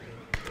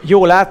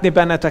Jó látni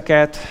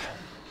benneteket.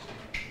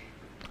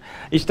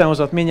 Isten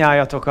hozott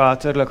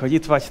minnyájatokat, örülök, hogy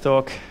itt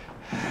vagytok.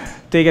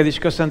 Téged is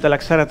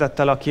köszöntelek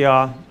szeretettel, aki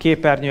a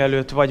képernyő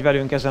előtt vagy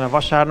velünk ezen a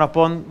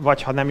vasárnapon,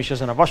 vagy ha nem is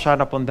ezen a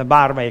vasárnapon, de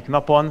bármelyik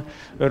napon.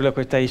 Örülök,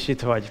 hogy te is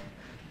itt vagy.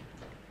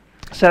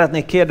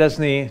 Szeretnék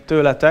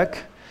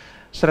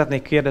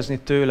kérdezni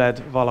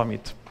tőled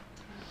valamit.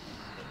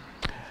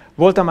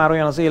 Volt-e már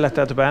olyan az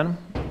életedben,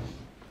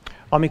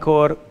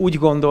 amikor úgy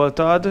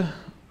gondoltad,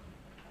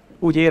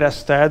 úgy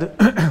érezted,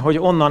 hogy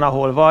onnan,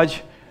 ahol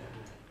vagy,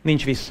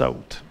 nincs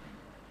visszaút?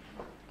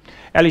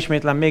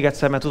 Elismétlem még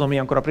egyszer, mert tudom,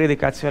 ilyenkor a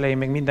prédikáció elején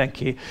még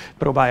mindenki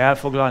próbálja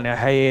elfoglalni a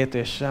helyét,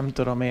 és nem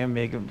tudom én,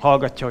 még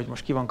hallgatja, hogy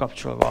most ki van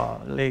kapcsolva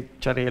a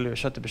légcserélő,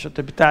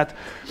 stb. Tehát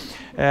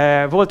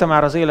volt-e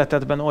már az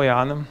életedben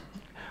olyan,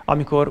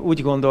 amikor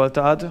úgy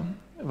gondoltad,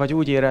 vagy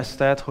úgy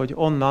érezted, hogy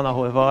onnan,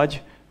 ahol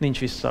vagy, nincs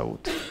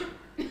visszaút?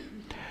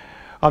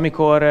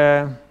 Amikor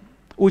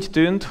úgy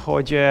tűnt,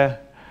 hogy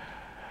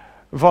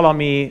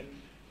valami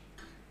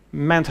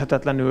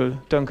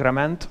menthetetlenül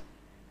tönkrement,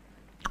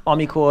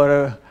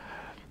 amikor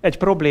egy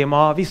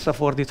probléma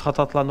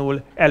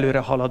visszafordíthatatlanul előre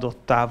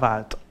haladottá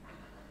vált.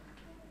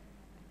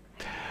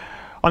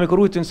 Amikor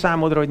úgy tűnt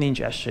számodra, hogy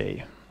nincs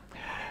esély.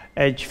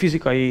 Egy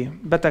fizikai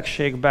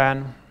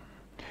betegségben,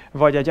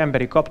 vagy egy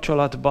emberi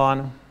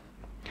kapcsolatban,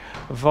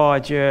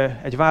 vagy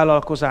egy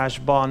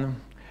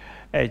vállalkozásban,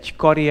 egy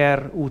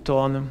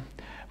karrierúton,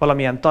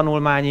 valamilyen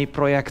tanulmányi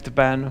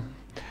projektben,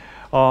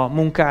 a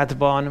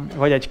munkádban,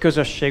 vagy egy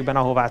közösségben,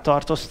 ahová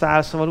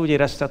tartoztál, szóval úgy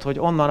érezted, hogy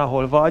onnan,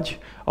 ahol vagy,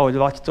 ahogy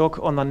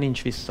vagytok, onnan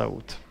nincs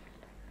visszaút.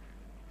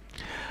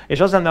 És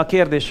az lenne a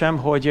kérdésem,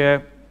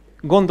 hogy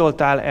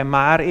gondoltál-e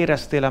már,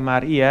 éreztél-e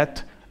már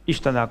ilyet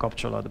Istennel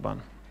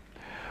kapcsolatban?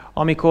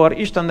 Amikor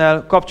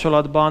Istennel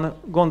kapcsolatban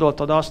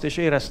gondoltad azt, és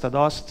érezted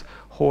azt,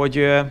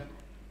 hogy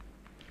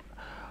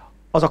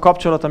az a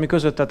kapcsolat, ami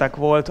közöttetek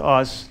volt,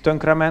 az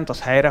tönkrement,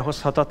 az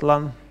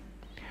helyrehozhatatlan,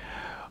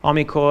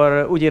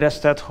 amikor úgy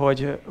érezted,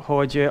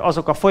 hogy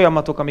azok a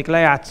folyamatok, amik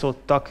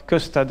lejátszottak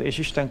közted és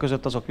Isten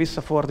között, azok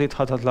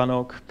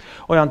visszafordíthatatlanok,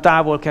 olyan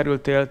távol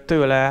kerültél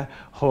tőle,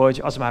 hogy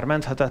az már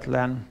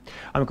menthetetlen,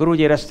 amikor úgy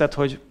érezted,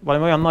 hogy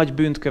valami olyan nagy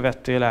bűnt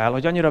követtél el,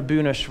 hogy annyira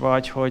bűnös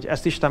vagy, hogy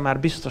ezt Isten már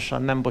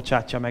biztosan nem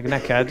bocsátja meg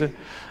neked,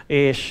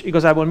 és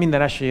igazából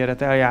minden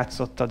esélyedet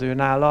eljátszottad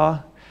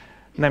őnála,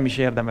 nem is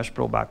érdemes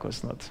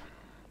próbálkoznod.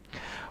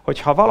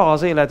 Hogyha valaha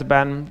az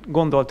életben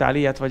gondoltál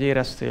ilyet, vagy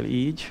éreztél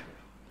így,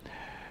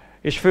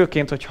 és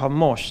főként, hogyha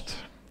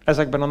most,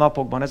 ezekben a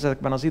napokban,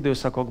 ezekben az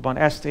időszakokban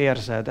ezt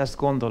érzed, ezt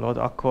gondolod,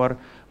 akkor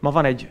ma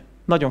van egy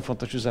nagyon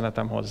fontos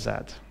üzenetem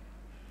hozzád.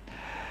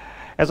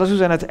 Ez az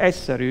üzenet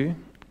egyszerű,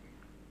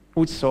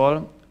 úgy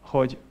szól,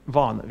 hogy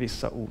van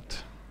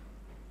visszaút.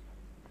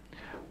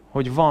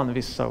 Hogy van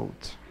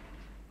visszaút.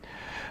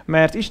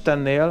 Mert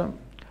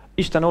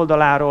Isten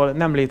oldaláról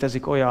nem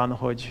létezik olyan,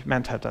 hogy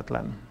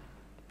menthetetlen.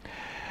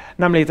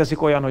 Nem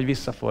létezik olyan, hogy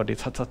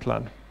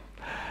visszafordíthatatlan.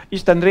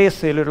 Isten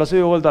részéről, az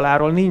ő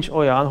oldaláról nincs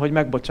olyan, hogy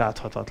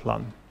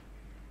megbocsáthatatlan.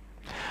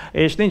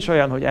 És nincs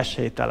olyan, hogy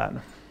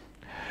esélytelen.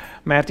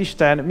 Mert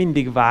Isten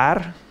mindig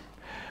vár,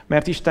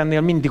 mert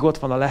Istennél mindig ott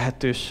van a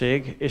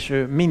lehetőség, és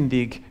ő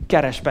mindig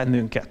keres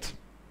bennünket.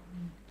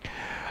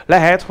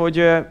 Lehet,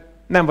 hogy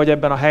nem vagy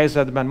ebben a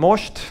helyzetben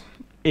most,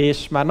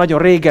 és már nagyon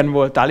régen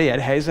voltál ilyen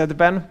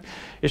helyzetben,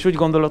 és úgy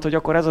gondolod, hogy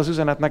akkor ez az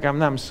üzenet nekem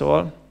nem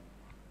szól.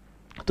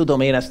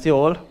 Tudom én ezt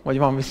jól, hogy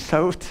van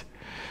visszaút.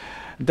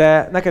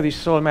 De neked is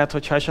szól, mert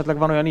hogyha esetleg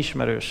van olyan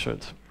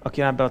ismerősöd,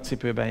 aki ebben a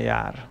cipőben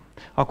jár,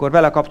 akkor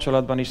vele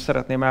kapcsolatban is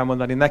szeretném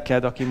elmondani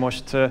neked, aki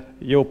most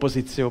jó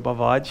pozícióban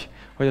vagy,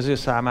 hogy az ő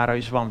számára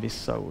is van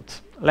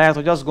visszaút. Lehet,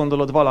 hogy azt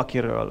gondolod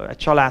valakiről, egy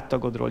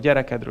családtagodról,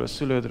 gyerekedről,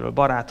 szülődről,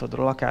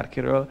 barátodról,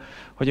 akárkiről,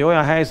 hogy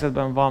olyan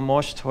helyzetben van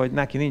most, hogy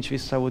neki nincs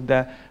visszaút,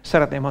 de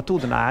szeretném, ha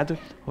tudnád,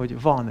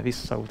 hogy van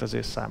visszaút az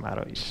ő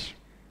számára is.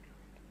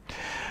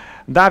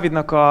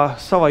 Dávidnak a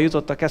szavai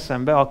jutottak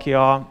eszembe, aki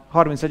a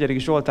 31.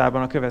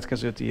 Zsoltárban a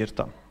következőt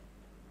írta.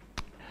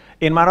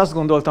 Én már azt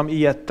gondoltam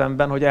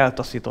ilyettemben, hogy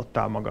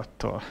eltaszítottál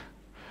magadtól.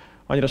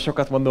 Annyira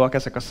sokat mondóak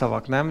ezek a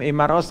szavak, nem? Én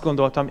már azt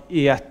gondoltam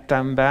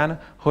ilyettemben,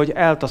 hogy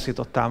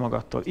eltaszítottál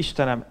magadtól.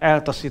 Istenem,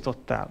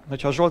 eltaszítottál.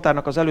 Ha a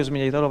Zsoltárnak az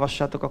előzményeit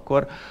elolvassátok,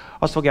 akkor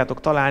azt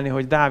fogjátok találni,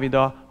 hogy Dávid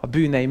a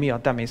bűnei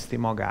miatt emészti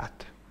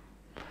magát.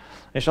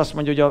 És azt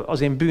mondja, hogy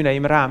az én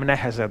bűneim rám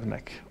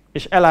nehezednek.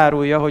 És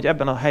elárulja, hogy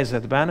ebben a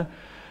helyzetben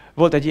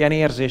volt egy ilyen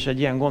érzés, egy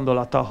ilyen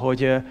gondolata,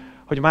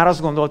 hogy már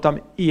azt gondoltam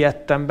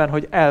ilyettemben,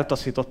 hogy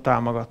eltaszítottál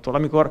magadtól.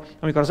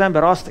 Amikor az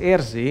ember azt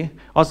érzi,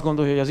 azt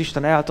gondolja, hogy az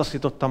Isten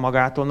eltaszította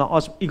magától, na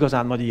az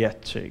igazán nagy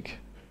ijegység.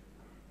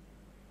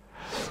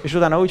 És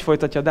utána úgy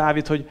folytatja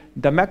Dávid, hogy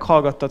de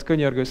meghallgattad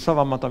könyörgő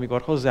szavamat,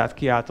 amikor hozzád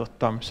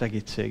kiáltottam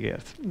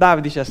segítségért.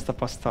 Dávid is ezt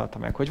tapasztalta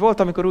meg, hogy volt,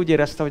 amikor úgy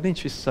érezte, hogy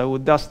nincs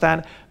visszaút, de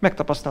aztán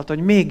megtapasztalta,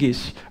 hogy mégis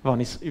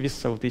van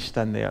visszaút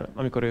Istennél,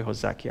 amikor ő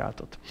hozzá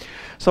kiáltott.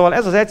 Szóval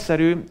ez az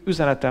egyszerű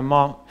üzenetem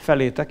ma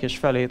felétek és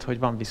felét, hogy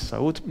van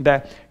visszaút,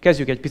 de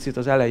kezdjük egy picit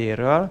az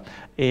elejéről,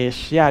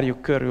 és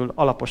járjuk körül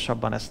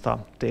alaposabban ezt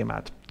a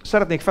témát.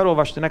 Szeretnék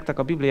felolvasni nektek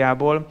a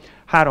Bibliából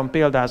 3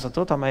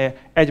 példázatot, amely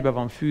egybe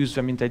van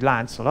fűzve, mint egy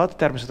láncolat,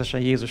 természetesen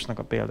Jézusnak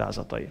a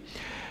példázatai.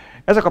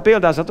 Ezek a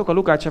példázatok a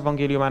Lukács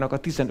evangéliumának a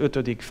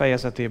 15.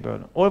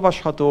 fejezetéből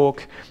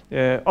olvashatók,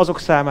 azok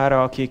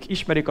számára, akik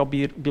ismerik a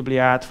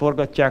Bibliát,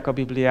 forgatják a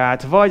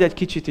Bibliát, vagy egy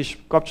kicsit is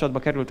kapcsolatba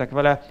kerültek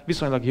vele,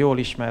 viszonylag jól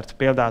ismert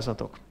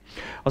példázatok.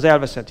 Az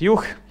elveszett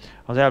juh,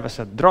 az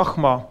elveszett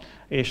drachma,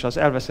 és az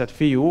elveszett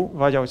fiú,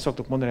 vagy ahogy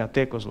szoktuk mondani, a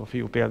tékozló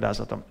fiú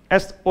példázata.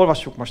 Ezt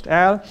olvassuk most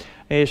el,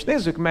 és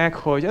nézzük meg,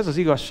 hogy ez az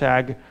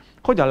igazság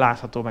hogyan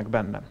látható meg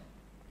bennem.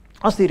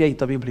 Azt írja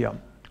itt a Biblia.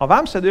 A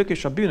vámszedők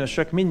és a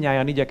bűnösök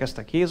mindnyájan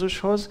igyekeztek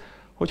Jézushoz,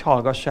 hogy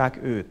hallgassák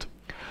őt.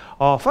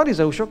 A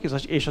farizeusok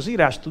és az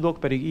írástudók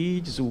pedig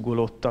így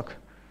zúgolódtak.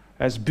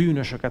 Ez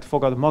bűnösöket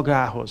fogad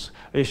magához,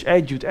 és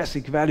együtt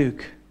eszik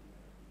velük.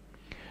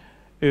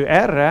 Ő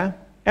erre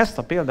ezt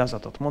a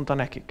példázatot mondta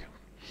nekik.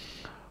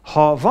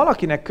 Ha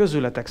valakinek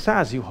közületek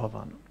 100 juha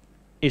van,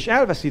 és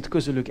elveszít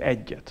közülük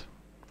egyet,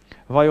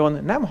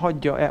 vajon nem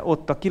hagyja-e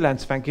ott a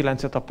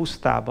 99-et a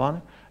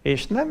pusztában,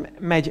 és nem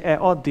megy-e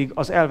addig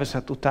az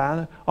elveszett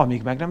után,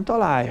 amíg meg nem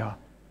találja?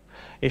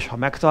 És ha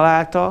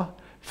megtalálta,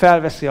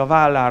 felveszi a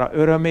vállára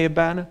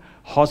örömében,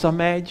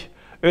 hazamegy,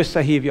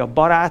 összehívja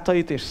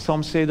barátait és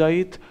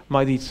szomszédait,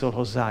 majd így szól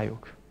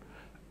hozzájuk.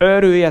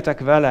 Örüljetek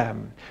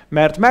velem,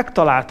 mert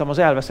megtaláltam az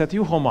elveszett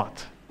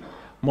juhomat.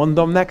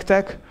 Mondom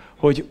nektek,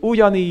 hogy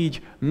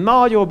ugyanígy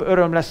nagyobb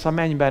öröm lesz a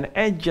mennyben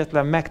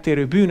egyetlen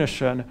megtérő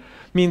bűnösön,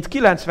 mint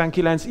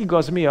 99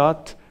 igaz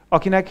miatt,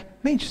 akinek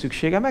nincs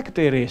szüksége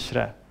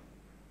megtérésre.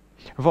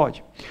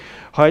 Vagy,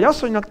 ha egy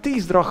asszonynak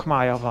 10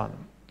 drachmája van,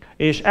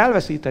 és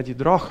elveszít egy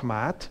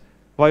drachmát,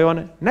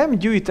 vajon nem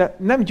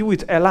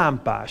gyújt-e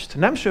lámpást,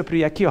 nem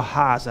söpri-e ki a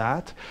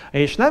házát,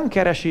 és nem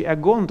keresi-e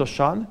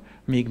gondosan,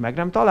 míg meg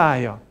nem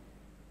találja?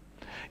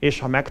 És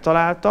ha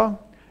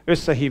megtalálta,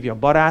 összehívja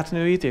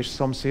barátnőit és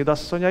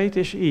szomszédasszonyait,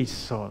 és így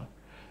szól.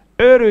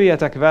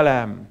 Örüljetek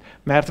velem,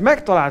 mert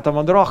megtaláltam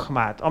a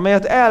drachmát,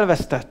 amelyet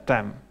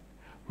elvesztettem.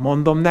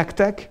 Mondom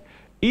nektek,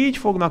 így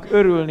fognak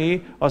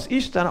örülni az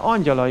Isten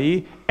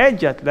angyalai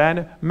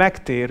egyetlen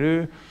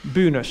megtérő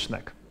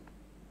bűnösnek.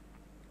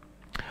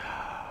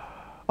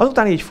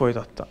 Azután így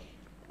folytatta.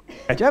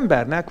 Egy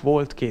embernek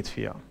volt 2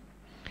 fia.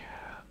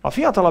 A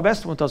fiatalabb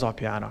ezt mondta az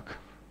apjának.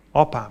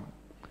 Apám,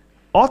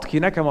 add ki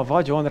nekem a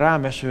vagyon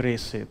rám eső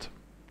részét.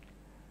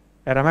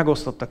 Erre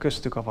megosztotta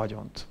köztük a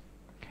vagyont.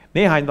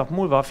 Néhány nap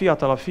múlva a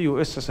fiatalabb fiú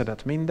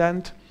összeszedett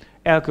mindent,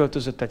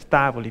 elköltözött egy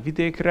távoli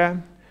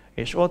vidékre,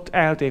 és ott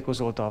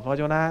eltékozolta a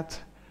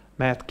vagyonát,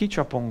 mert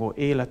kicsapongó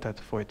életet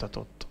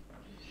folytatott.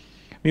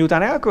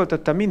 Miután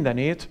elköltötte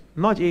mindenét,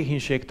 nagy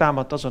éhínség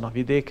támadt azon a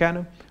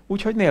vidéken,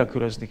 úgyhogy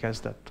nélkülözni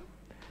kezdett.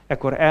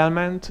 Ekkor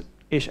elment,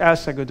 és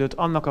elszegődött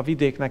annak a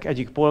vidéknek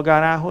egyik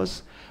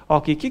polgárához,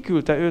 aki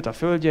kiküldte őt a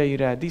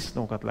földjeire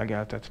disznókat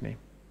legeltetni.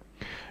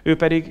 Ő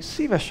pedig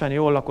szívesen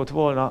jól lakott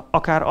volna,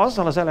 akár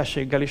azzal az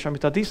elességgel is,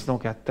 amit a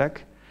disznók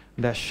ettek,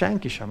 de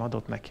senki sem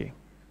adott neki.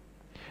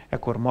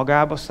 Ekkor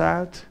magába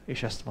szállt,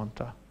 és ezt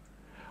mondta.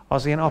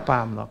 Az én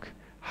apámnak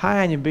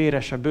hány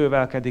bérese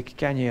bővelkedik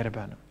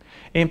kenyérben,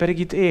 én pedig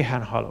itt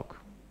éhen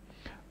halok.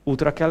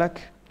 Útra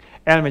kelek,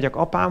 elmegyek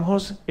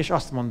apámhoz, és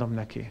azt mondom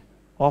neki.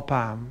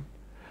 Apám,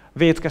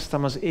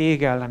 vétkeztem az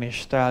ég ellen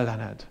és te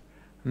ellened.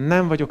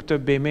 Nem vagyok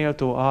többé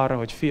méltó arra,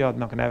 hogy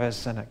fiadnak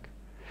nevezzenek.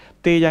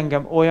 Tégy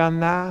engem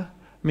olyanná,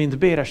 mint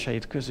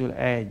béreseid közül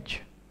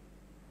egy.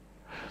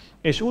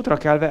 És útra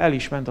kelve el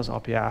is ment az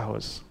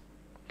apjához.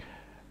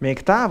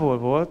 Még távol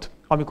volt,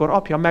 amikor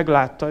apja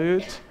meglátta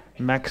őt,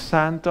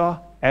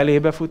 megszánta,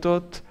 elébe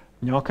futott,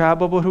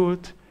 nyakába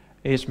borult,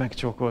 és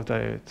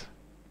megcsókolta őt.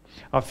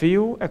 A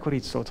fiú ekkor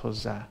így szólt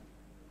hozzá.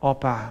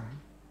 Apám,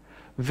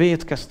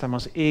 vétkeztem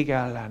az ég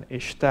ellen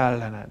és te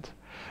ellened,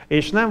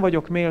 és nem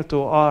vagyok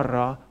méltó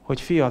arra,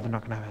 hogy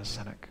fiadnak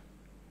nevezzenek.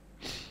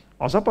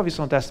 Az apa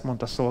viszont ezt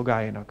mondta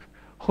szolgáinak.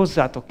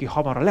 Hozzátok ki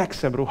hamar a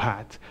legszebb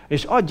ruhát,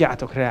 és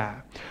adjátok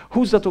rá.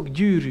 Húzzatok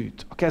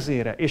gyűrűt a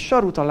kezére, és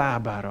sarut a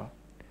lábára.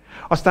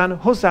 Aztán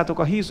hozzátok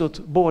a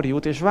hízott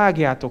borjút, és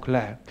vágjátok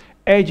le.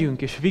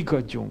 Együnk és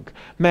vigadjunk,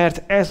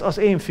 mert ez az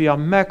én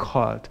fiam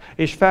meghalt,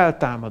 és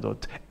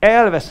feltámadott,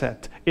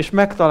 elveszett, és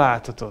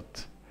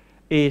megtaláltatott,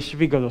 és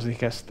vigadozni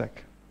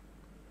kezdtek.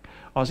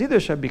 Az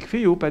idősebbik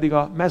fiú pedig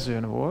a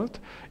mezőn volt,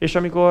 és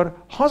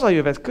amikor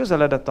hazajövet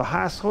közeledett a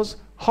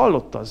házhoz,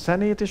 hallotta a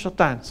zenét és a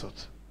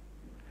táncot.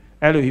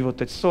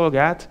 Előhívott egy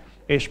szolgát,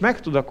 és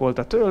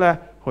megtudakolta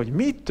tőle, hogy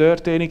mit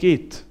történik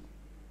itt.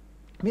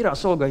 Mire a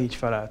szolga így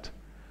felelt?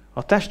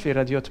 A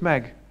testvéred jött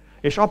meg,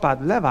 és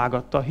apád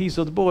levágatta a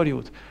hízott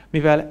borjút,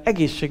 mivel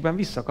egészségben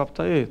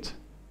visszakapta őt.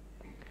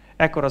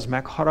 Ekkor az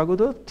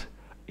megharagudott,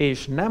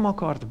 és nem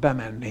akart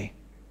bemenni.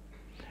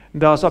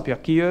 De az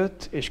apja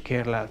kijött, és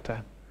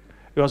kérlelte.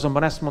 Ő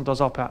azonban ezt mondta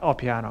az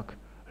apjának.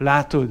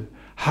 Látod,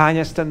 hány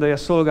esztendeje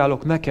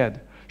szolgálok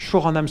neked,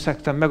 soha nem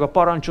szegtem meg a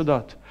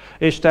parancsodat,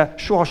 és te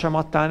sohasem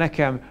adtál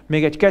nekem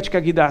még egy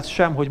kecskegidát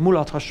sem, hogy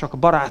mulathassak a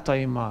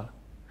barátaimmal.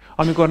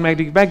 Amikor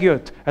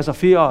megjött ez a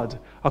fiad,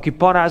 aki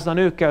parázna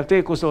nőkkel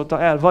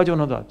tékozolta el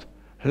vagyonodat,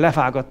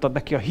 Levágattad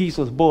neki a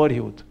hízott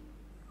borjút.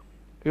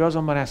 Ő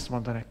azonban ezt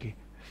mondta neki,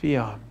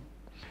 fiam,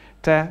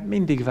 te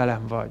mindig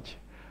velem vagy,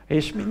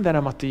 és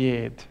mindenem a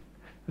tiéd.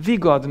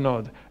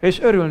 Vigadnod, és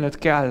örülnöd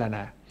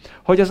kellene,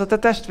 hogy az a te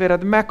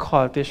testvéred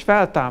meghalt és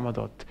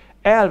feltámadott,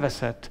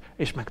 elveszett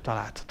és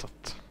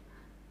megtaláltatott.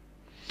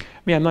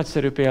 Milyen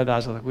nagyszerű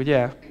példázatok,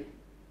 ugye?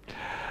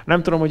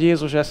 Nem tudom, hogy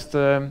Jézus ezt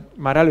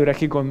már előre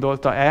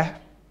kigondolta-e,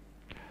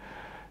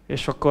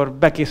 és akkor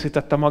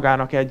bekészítette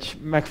magának egy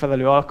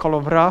megfelelő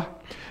alkalomra,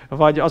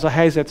 vagy az a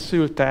helyzet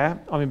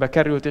szülte, amiben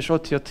került, és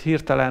ott jött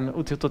hirtelen,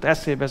 úgy jutott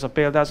eszébe ez a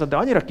példázat, de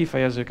annyira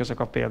kifejezők ezek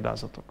a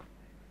példázatok.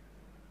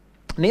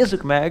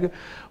 Nézzük meg,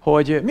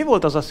 hogy mi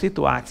volt az a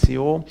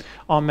szituáció,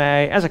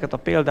 amely ezeket a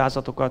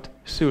példázatokat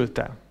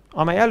szülte,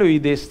 amely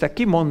előidézte,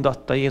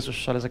 kimondatta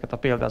Jézussal ezeket a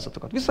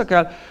példázatokat. Vissza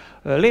kell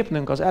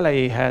lépnünk az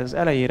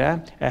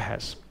elejére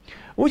ehhez.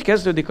 Úgy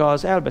kezdődik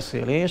az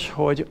elbeszélés,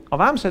 hogy a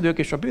vámszedők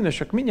és a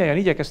bűnösök mindnyájan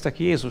igyekeztek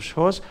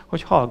Jézushoz,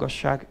 hogy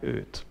hallgassák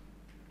őt.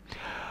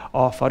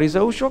 A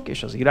farizeusok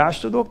és az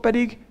írástudók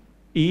pedig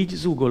így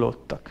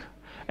zúgolódtak.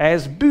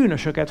 Ez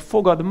bűnösöket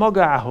fogad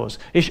magához,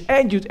 és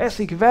együtt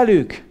eszik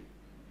velük.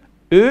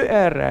 Ő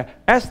erre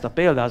ezt a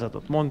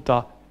példázatot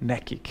mondta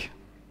nekik.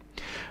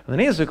 De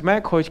nézzük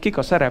meg, hogy kik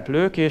a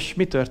szereplők, és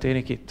mi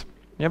történik itt.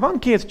 Ugye van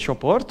két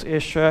csoport,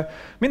 és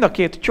mind a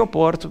két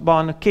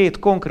csoportban két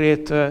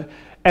konkrét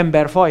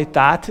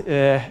emberfajtát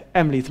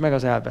említ meg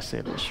az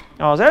elbeszélés.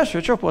 Az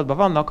első csoportban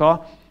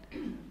vannak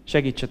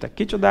segítsetek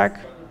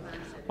kicsodák,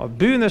 a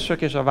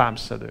bűnösök és a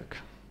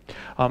vámszedők.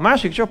 A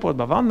másik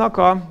csoportban vannak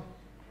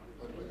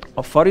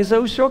a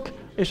farizeusok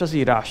és az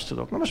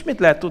írástudók. Na most mit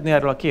lehet tudni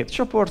erről a két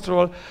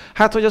csoportról?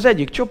 Hát, hogy az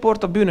egyik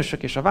csoport, a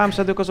bűnösök és a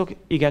vámszedők, azok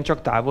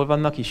igencsak távol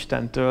vannak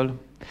Istentől.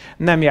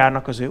 Nem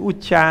járnak az ő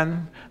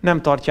útján,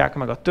 nem tartják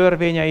meg a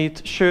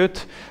törvényeit,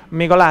 sőt,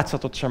 még a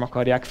látszatot sem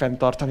akarják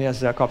fenntartani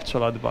ezzel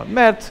kapcsolatban.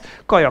 Mert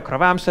kajakra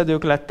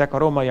vámszedők lettek, a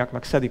rómaiak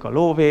meg szedik a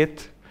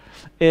lóvét,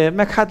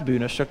 meg hát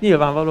bűnösök.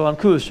 Nyilvánvalóan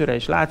külsőre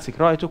is látszik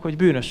rajtuk, hogy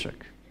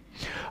bűnösök.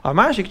 A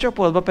másik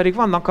csoportban pedig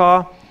vannak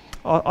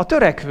a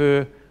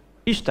törekvő,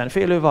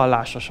 istenfélő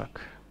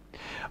vallásosak,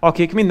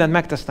 akik mindent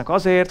megtesznek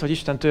azért, hogy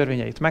Isten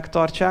törvényeit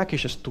megtartsák,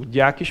 és ezt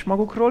tudják is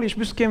magukról, és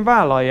büszkén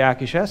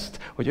vállalják is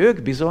ezt, hogy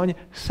ők bizony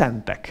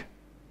szentek.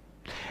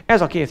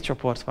 Ez a két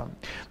csoport van.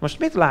 Most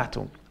mit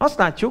látunk? Azt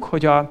látjuk,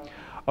 hogy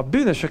a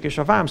bűnösök és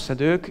a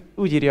vámszedők,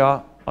 úgy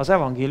írja az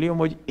evangélium,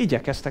 hogy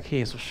igyekeztek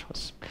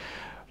Jézushoz.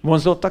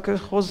 Vonzottak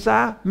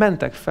hozzá,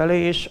 mentek felé,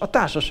 és a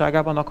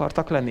társaságában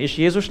akartak lenni. És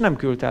Jézus nem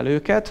küldte el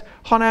őket,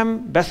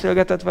 hanem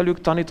beszélgetett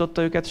velük,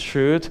 tanította őket,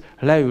 sőt,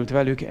 leült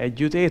velük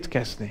együtt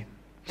étkezni.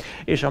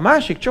 És a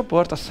másik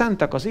csoport, a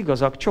szentek, az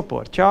igazak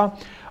csoportja,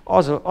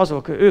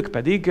 ők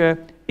pedig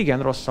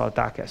igen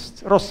rosszalták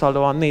ezt.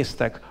 Rosszallóan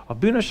néztek a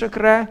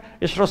bűnösökre,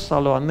 és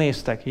rosszallóan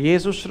néztek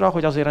Jézusra,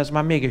 hogy azért ez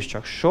már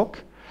mégiscsak sok,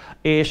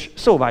 és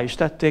szóvá is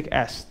tették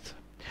ezt.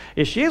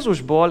 És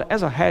Jézusból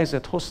ez a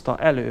helyzet hozta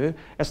elő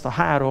ezt a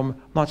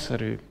három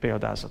nagyszerű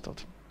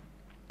példázatot.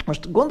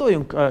 Most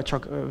gondoljunk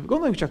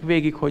csak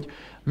végig, hogy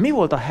mi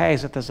volt a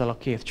helyzet ezzel a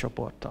két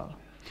csoporttal.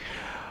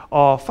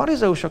 A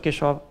farizeusok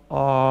és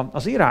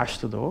az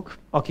írástudók,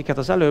 akiket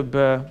az előbb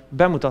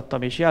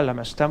bemutattam és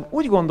jellemeztem,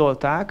 úgy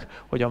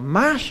gondolták, hogy a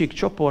másik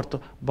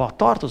csoportba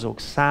tartozók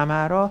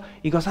számára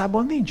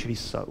igazából nincs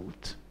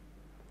visszaút.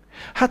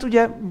 Hát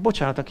ugye,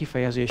 bocsánat a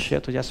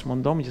kifejezésért, hogy ezt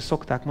mondom, ugye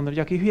szokták mondani,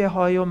 hogy aki hülye,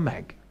 halljon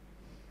meg.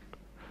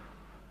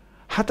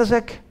 Hát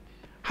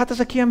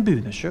ezek ilyen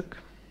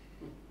bűnösök.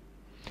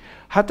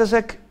 Hát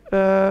ezek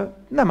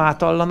nem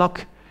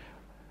átallanak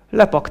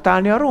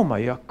lepaktálni a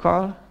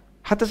rómaiakkal.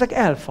 Hát ezek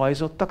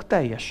elfajzottak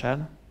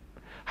teljesen.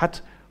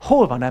 Hát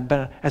hol van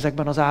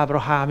ezekben az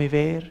ábrahámi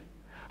vér?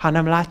 Hát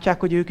nem látják,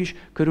 hogy ők is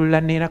körül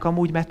lennének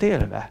amúgy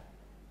metélve?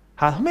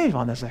 Hát mi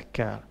van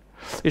ezekkel?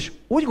 És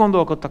úgy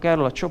gondolkodtak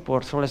erről a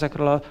csoportról,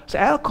 ezekről az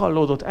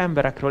elkallódott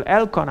emberekről,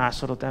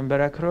 elkanászodott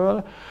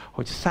emberekről,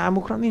 hogy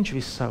számukra nincs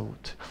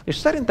visszaút. És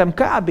szerintem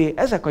kb.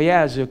 Ezek a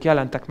jelzők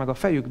jelentek meg a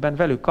fejükben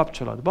velük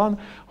kapcsolatban,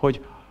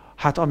 hogy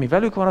hát ami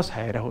velük van, az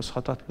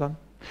helyrehozhatatlan.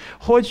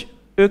 Hogy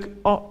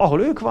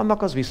ahol ők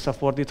vannak, az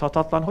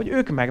visszafordíthatatlan, hogy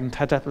ők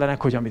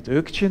menthetetlenek, hogy amit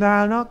ők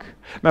csinálnak,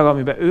 meg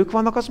amiben ők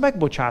vannak, az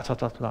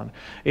megbocsáthatatlan.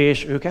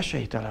 És ők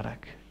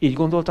esélytelenek. Így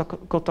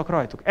gondolkodtak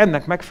rajtuk.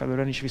 Ennek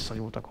megfelelően is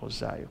visszanyúltak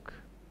hozzájuk.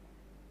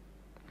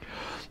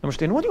 Na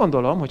most én úgy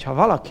gondolom, hogy ha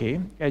valaki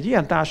egy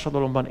ilyen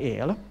társadalomban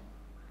él,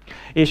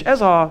 és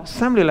ez a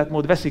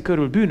szemléletmód veszi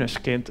körül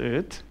bűnösként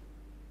őt,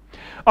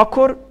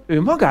 akkor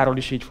ő magáról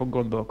is így fog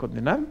gondolkodni,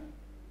 nem?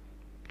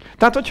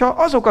 Tehát, hogyha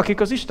azok,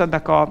 akik az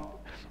Istennek a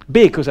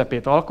B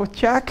közepét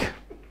alkotják,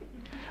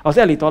 az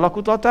elit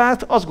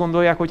alakutatát, azt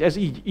gondolják, hogy ez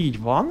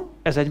így van,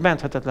 ez egy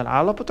menthetetlen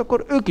állapot,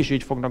 akkor ők is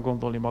így fognak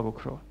gondolni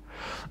magukról.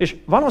 És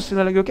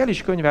valószínűleg ők el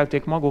is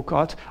könyvelték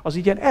magukat az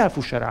ilyen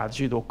elfuserált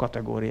zsidók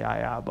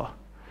kategóriájába.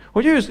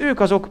 Hogy ők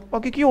azok,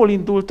 akik jól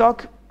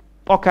indultak,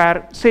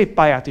 akár szép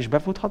pályát is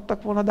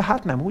befuthattak volna, de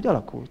hát nem úgy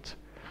alakult.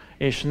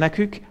 És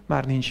nekük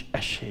már nincs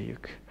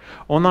esélyük.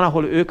 Onnan,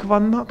 ahol ők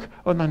vannak,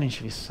 onnan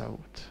nincs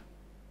visszaút.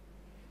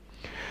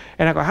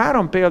 Ennek a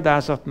 3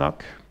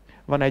 példázatnak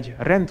van egy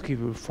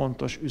rendkívül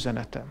fontos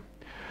üzenete,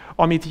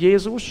 amit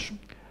Jézus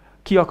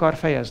ki akar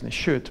fejezni.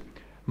 Sőt,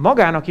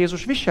 magának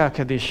Jézus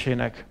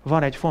viselkedésének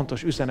van egy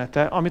fontos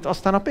üzenete, amit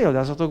aztán a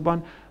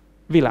példázatokban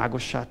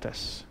világossá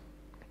tesz.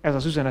 Ez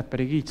az üzenet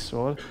pedig így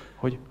szól,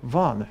 hogy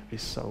van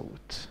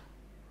visszaút.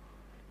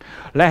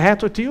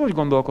 Lehet, hogy ti úgy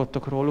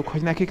gondolkodtok róluk,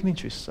 hogy nekik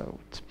nincs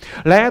visszaút.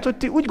 Lehet, hogy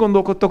ti úgy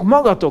gondolkodtok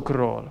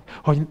magatokról,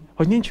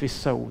 hogy nincs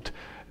visszaút.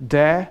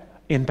 De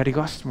én pedig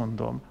azt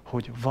mondom,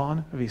 hogy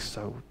van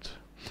visszaút.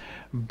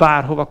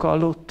 Bárhova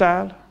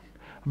kallódtál,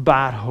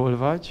 bárhol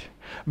vagy,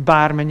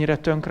 bármennyire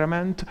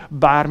tönkrement,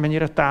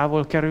 bármennyire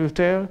távol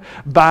kerültél,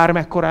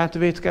 bármekkorát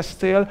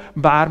vétkeztél,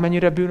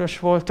 bármennyire bűnös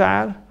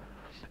voltál,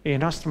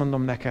 én azt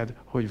mondom neked,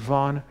 hogy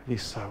van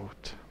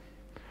visszaút.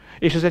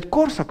 És ez egy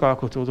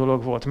korszakalkotó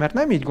dolog volt, mert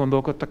nem így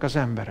gondolkodtak az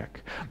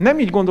emberek. Nem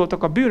így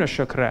gondoltak a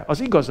bűnösökre,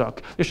 az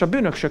igazak, és a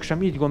bűnösök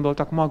sem így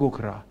gondoltak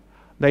magukra.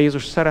 De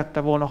Jézus szerette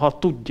volna, ha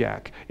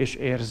tudják és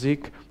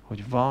érzik,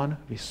 hogy van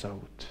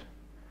visszaút.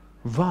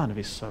 Van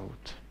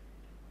visszaút.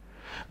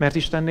 Mert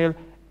Istennél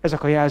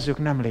ezek a jelzők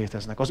nem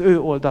léteznek. Az ő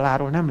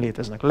oldaláról nem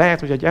léteznek. Lehet,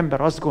 hogy egy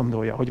ember azt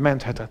gondolja, hogy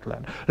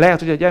menthetetlen. Lehet,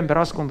 hogy egy ember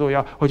azt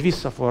gondolja, hogy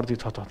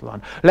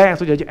visszafordíthatatlan. Lehet,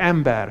 hogy egy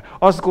ember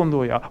azt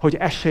gondolja, hogy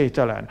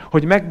esélytelen,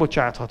 hogy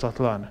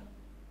megbocsáthatatlan.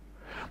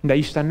 De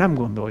Isten nem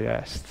gondolja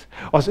ezt.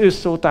 Az ő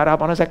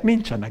szótárában ezek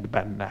nincsenek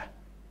benne.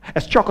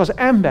 Ez csak az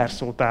ember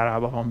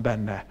szótárában van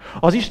benne.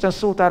 Az Isten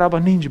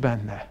szótárában nincs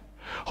benne.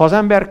 Ha az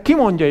ember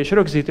kimondja és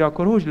rögzíti,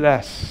 akkor úgy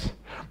lesz.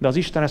 De az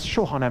Isten ezt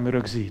soha nem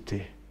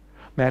rögzíti.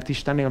 Mert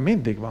Istennél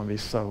mindig van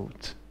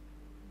visszaút.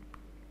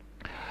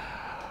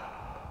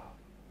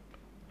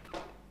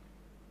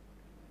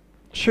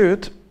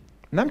 Sőt,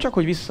 nem csak,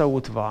 hogy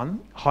visszaút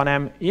van,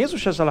 hanem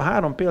Jézus ezzel a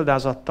 3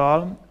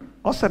 példázattal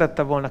azt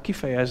szerette volna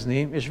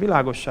kifejezni és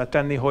világossá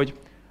tenni, hogy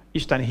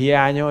Isten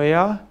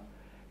hiányolja,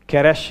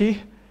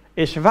 keresi,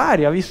 és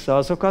várja vissza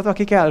azokat,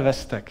 akik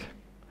elvesztek.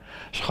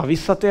 És ha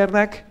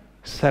visszatérnek,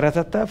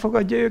 szeretettel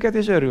fogadja őket,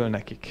 és örül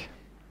nekik.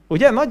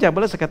 Ugye?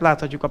 Nagyjából ezeket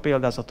láthatjuk a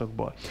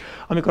példázatokból.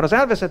 Amikor az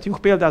elveszett juh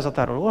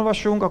példázatáról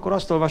olvasunk, akkor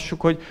azt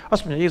olvassuk, hogy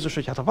azt mondja Jézus,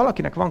 hogy hát ha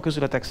valakinek van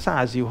közületek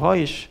 100 juha,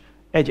 és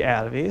egy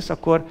elvész,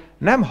 akkor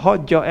nem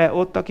hagyja-e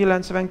ott a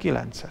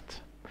 99-et?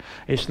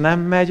 És nem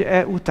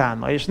megy-e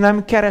utána? És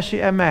nem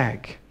keresi-e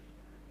meg?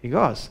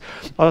 Igaz?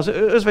 Az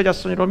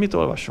özvegyasszonyról mit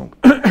olvasunk?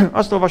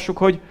 Azt olvassuk,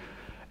 hogy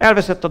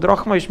elveszett a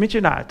drachma, és mit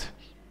csinált?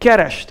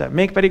 Kereste.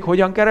 Mégpedig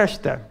hogyan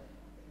kereste?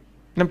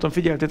 Nem tudom,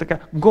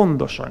 figyeltétek-e?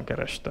 Gondosan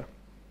kereste.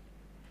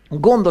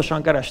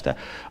 Gondosan kereste.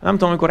 Nem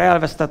tudom, amikor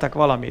elvesztetek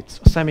valamit,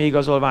 a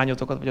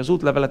személyigazolványotokat, vagy az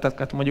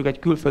útleveleteket mondjuk egy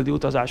külföldi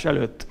utazás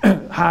előtt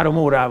 3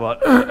 órával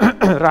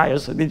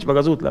rájössz, hogy nincs meg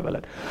az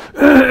útleveled.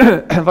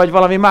 Vagy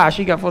valami más,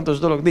 igen fontos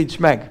dolog nincs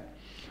meg.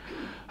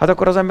 Hát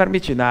akkor az ember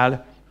mit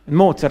csinál?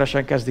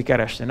 Módszeresen kezdi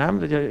keresni, nem?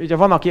 Ugye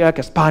van, aki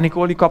elkezd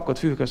pánikolni, kapkod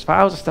fűköz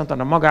fához, aztán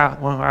utána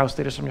magához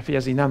tér, és mondja,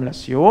 figyelj, ez így nem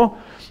lesz jó.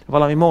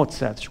 Valami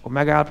módszert, és akkor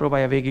megáll,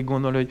 próbálja végig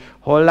gondolni, hogy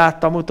hol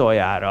láttam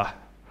utoljára.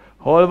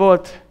 Hol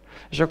volt?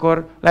 És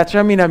akkor lehet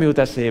semmi nem jut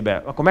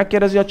eszébe. Akkor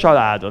megkérdezi a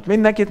családot,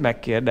 mindenkit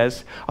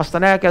megkérdez.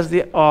 Aztán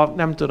elkezdi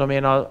nem tudom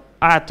én, az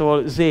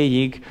A-tól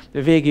Z-ig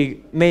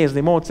végig nézni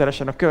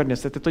módszeresen a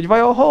környezetet, hogy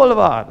vajon hol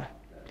van?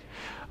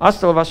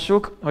 Azt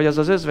olvassuk, hogy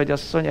az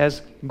özvegyasszony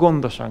ez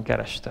gondosan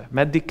kereste.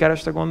 Meddig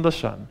kereste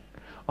gondosan?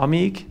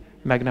 Amíg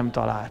meg nem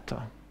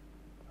találta.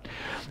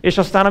 És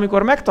aztán,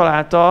 amikor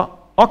megtalálta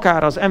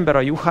akár az ember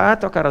a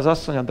juhát, akár az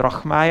asszony a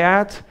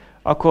drachmáját,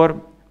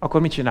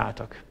 akkor mit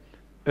csináltak?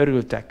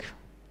 Örültek.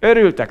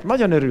 Örültek,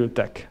 nagyon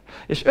örültek.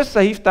 És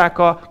összehívták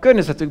a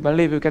környezetükben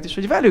lévőket is,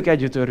 hogy velük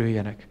együtt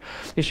örüljenek.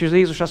 És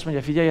Jézus azt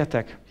mondja,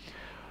 figyeljetek,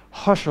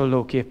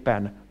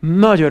 hasonlóképpen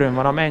nagy öröm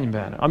van a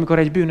mennyben, amikor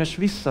egy bűnös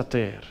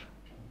visszatér.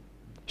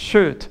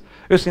 Sőt,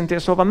 őszintén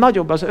szólva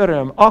nagyobb az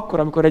öröm akkor,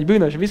 amikor egy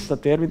bűnös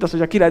visszatér, mint az,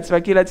 hogy a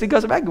 99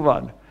 igaz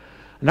megvan.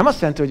 Nem azt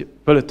jelenti, hogy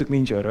fölöttük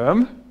nincs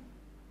öröm.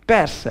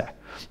 Persze,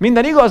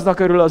 minden igaznak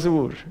örül az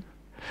Úr.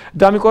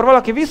 De amikor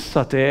valaki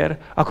visszatér,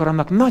 akkor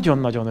annak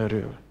nagyon-nagyon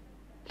örül.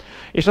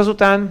 És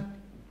azután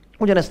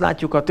ugyanezt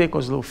látjuk a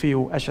tékozló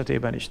fiú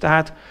esetében is.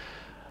 Tehát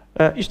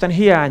Isten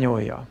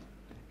hiányolja,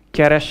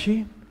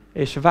 keresi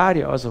és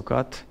várja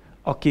azokat,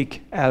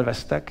 akik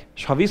elvesztek,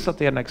 és ha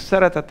visszatérnek,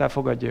 szeretettel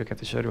fogadja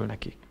őket és örül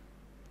nekik.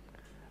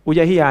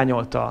 Ugye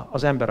hiányolta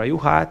az ember a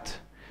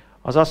juhát,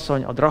 az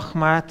asszony a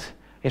drachmát,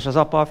 és az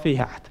apa a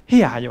fiát.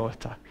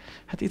 Hiányolta.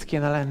 Hát itt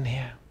kéne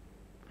lennie.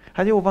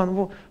 Hát jó,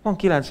 van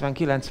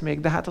 99 még,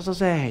 de hát az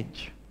az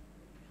egy.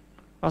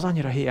 Az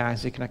annyira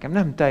hiányzik nekem,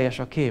 nem teljes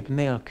a kép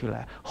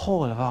nélküle.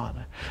 Hol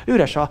van?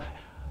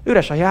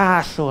 Üres a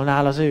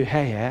jászolnál az ő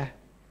helye.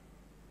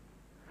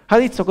 Hát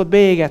itt szokott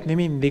bégetni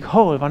mindig.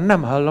 Hol van?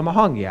 Nem hallom a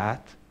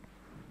hangját.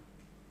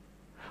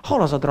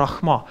 Hol az a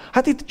drachma?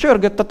 Hát itt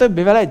csörgött a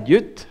többivel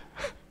együtt.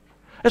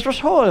 És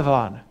most hol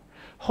van?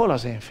 Hol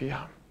az én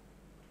fiam?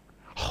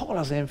 Hol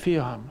az én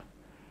fiam?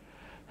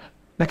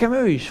 Nekem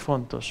ő is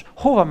fontos.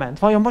 Hova ment?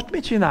 Vajon most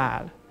mit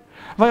csinál?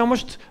 Vajon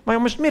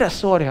most mire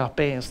szórja a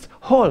pénzt?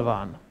 Hol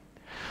van?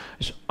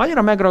 És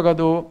annyira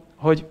megragadó,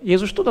 hogy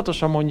Jézus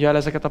tudatosan mondja el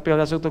ezeket a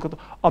példázatokat,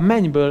 a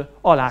mennyből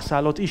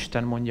alászállott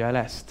Isten mondja el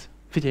ezt.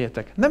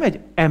 Figyeljetek, nem egy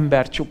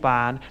ember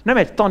csupán, nem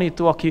egy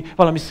tanító, aki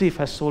valami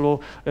szívhez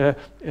szóló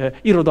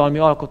irodalmi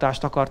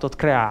alkotást akart ott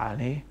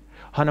kreálni,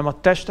 hanem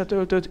a testet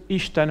öltött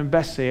Isten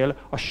beszél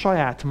a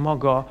saját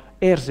maga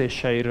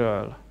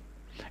érzéseiről,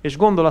 és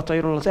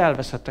gondolatairól az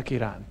elveszettek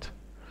iránt.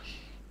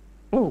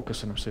 Ó,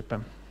 köszönöm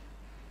szépen.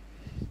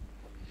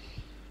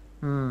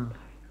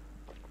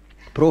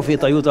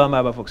 Proféta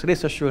jutalmába fogsz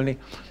részesülni.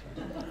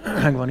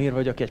 Meg van írva,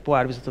 hogy aki egy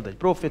pohár vizet ad egy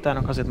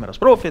profétának, azért, mert az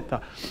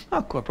proféta,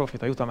 akkor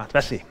proféta jutalmát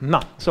veszi. Na,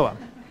 szóval,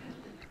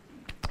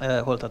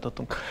 hol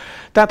tartottunk?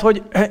 Tehát,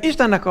 hogy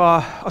Istennek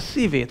a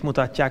szívét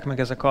mutatják meg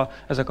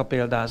ezek a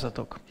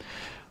példázatok.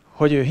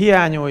 Hogy ő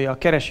hiányolja,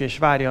 keresi és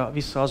várja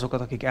vissza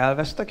azokat, akik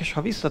elvesztek, és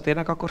ha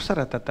visszatérnek, akkor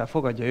szeretettel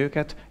fogadja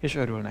őket, és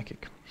örül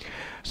nekik.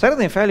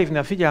 Szeretném felhívni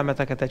a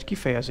figyelmeteket egy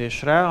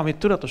kifejezésre, amit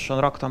tudatosan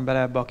raktam bele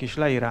ebbe a kis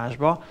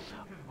leírásba,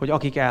 hogy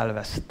akik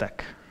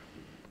elvesztek.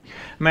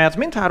 Mert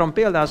mindhárom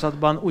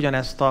példázatban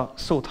ugyanezt a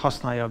szót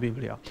használja a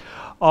Biblia.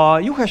 A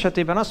juh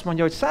esetében azt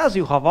mondja, hogy 100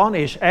 juha van,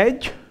 és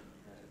egy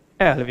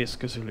elvész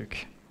közülük.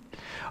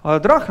 A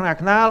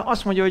drachmáknál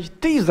azt mondja, hogy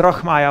 10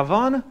 drachmája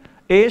van,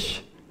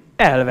 és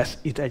elvesz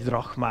itt egy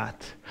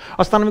drachmát.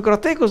 Aztán, amikor a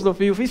tékozló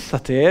fiú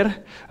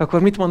visszatér,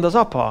 akkor mit mond az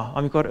apa,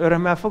 amikor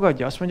örömmel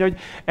fogadja? Azt mondja, hogy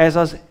ez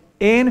az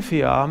én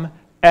fiam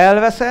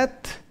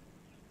elveszett,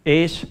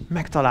 és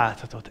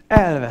megtaláltatott.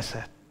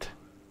 Elveszett.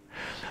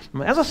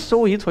 Ez a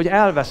szó itt, hogy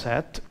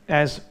elveszett,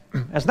 ez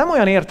nem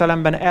olyan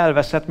értelemben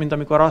elveszett, mint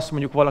amikor azt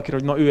mondjuk valakiről,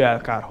 hogy na ő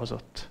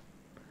elkárhozott.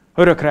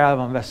 Örökre el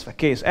van veszve,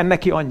 kész,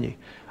 enneki annyi.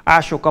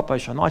 Ásó kapa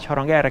és a nagy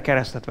harang, erre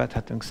keresztet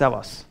vethetünk,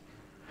 szevasz.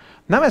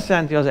 Nem ezt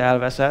jelenti az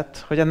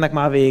elveszett, hogy ennek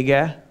már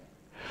vége,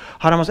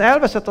 hanem az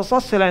elveszett az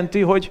azt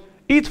jelenti, hogy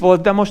itt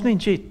volt, de most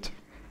nincs itt.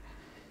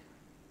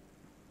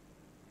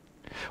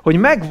 Hogy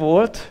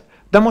megvolt,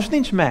 de most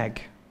nincs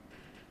meg.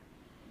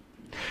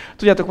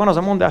 Tudjátok, van az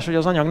a mondás, hogy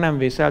az anyag nem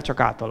vész el, csak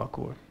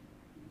átalakul.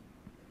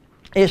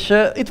 És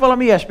itt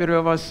valami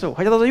ilyesmiről van szó.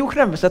 Hogy az a lyuk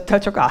nem veszett el,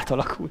 csak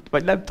átalakult.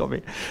 Vagy nem tudom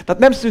én.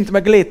 Tehát nem szűnt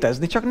meg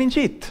létezni, csak nincs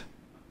itt.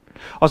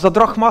 Az a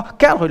drachma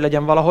kell, hogy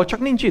legyen valahol, csak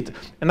nincs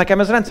itt. Nekem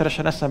ez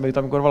rendszeresen eszembe jut,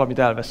 amikor valamit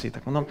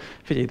elveszítek. Mondom,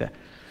 figyelj ide,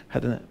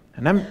 hát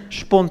nem,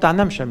 spontán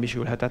nem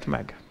semmisülhetett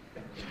meg.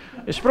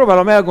 És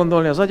próbálom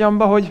elgondolni az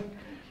agyamba, hogy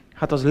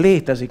hát az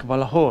létezik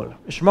valahol.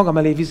 És magam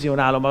elé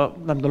vizionálom a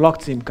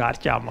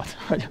lakcímkártyámat.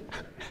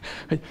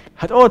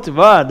 Hát ott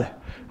van,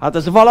 hát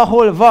ez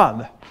valahol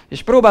van.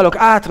 És próbálok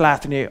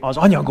átlátni az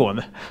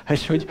anyagon,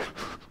 és hogy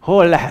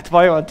hol lehet,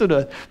 vajon,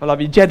 tudod,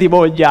 valami Jedi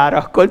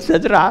módjára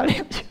koncentrálni,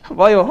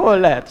 vajon hol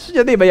lehet. És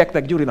ugye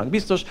némelyeknek, Gyurinak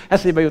biztos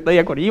eszébe jutna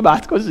ilyenkor, hogy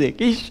imádkozzék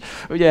is,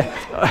 ugye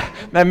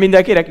nem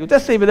mindenkinek jut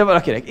eszébe, de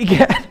valakinek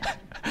igen.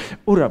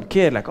 Uram,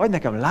 kérlek, adj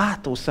nekem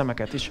látó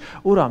szemeket is.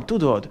 Uram,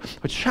 tudod,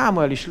 hogy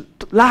Sámuel is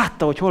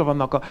látta, hogy hol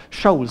vannak a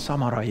Saul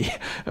szamarai,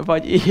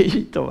 vagy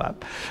így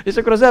tovább. És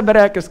akkor az ember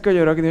elkezd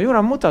könyörögni, hogy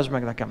Uram, mutasd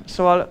meg nekem.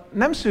 Szóval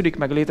nem szűrik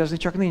meg létezni,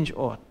 csak nincs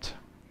ott.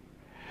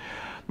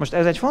 Most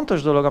ez egy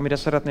fontos dolog, amire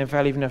szeretném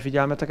felhívni a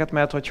figyelmeteket,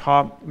 mert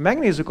hogyha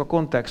megnézzük a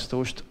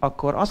kontextust,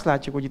 akkor azt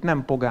látjuk, hogy itt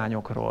nem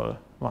pogányokról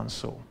van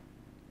szó.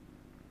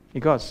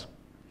 Igaz?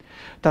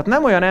 Tehát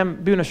nem olyan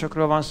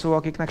bűnösökről van szó,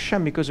 akiknek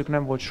semmi közük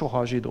nem volt soha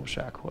a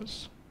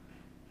zsidósághoz.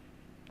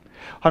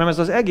 Hanem ez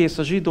az egész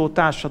a zsidó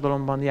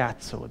társadalomban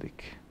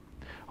játszódik.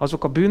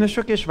 Azok a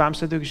bűnösök és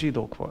vámszedők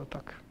zsidók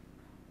voltak.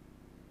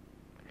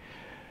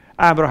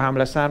 Ábrahám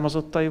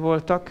leszármazottai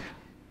voltak.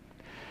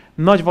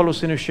 Nagy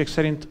valószínűség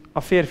szerint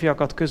a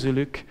férfiakat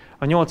közülük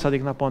a 8.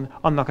 napon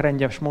annak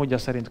rendjes módja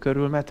szerint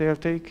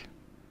körülmetélték.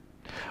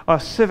 A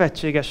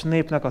szövetséges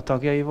népnek a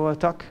tagjai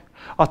voltak,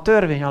 a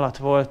törvény alatt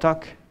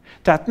voltak,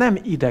 tehát nem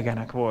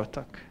idegenek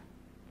voltak,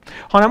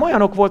 hanem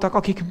olyanok voltak,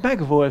 akik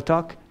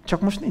megvoltak,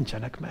 csak most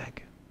nincsenek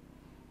meg.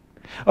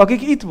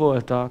 Akik itt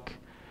voltak,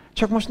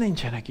 csak most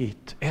nincsenek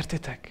itt.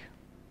 Értitek?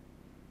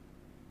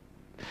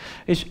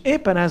 És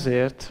éppen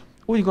ezért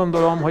úgy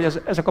gondolom,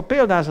 hogy ezek a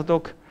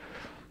példázatok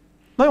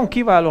nagyon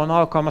kiválóan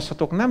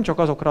alkalmazhatók nem csak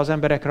azokra az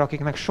emberekre,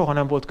 akiknek soha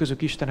nem volt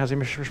közük Istenhez,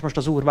 és most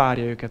az Úr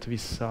várja őket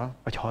vissza,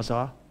 vagy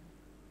haza,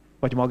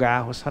 vagy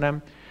magához,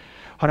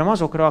 hanem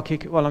azokra,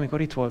 akik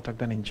valamikor itt voltak,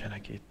 de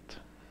nincsenek itt.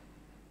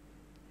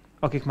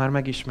 Akik már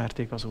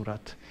megismerték az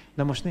Urat,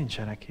 de most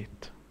nincsenek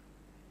itt.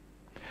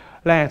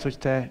 Lehet, hogy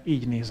te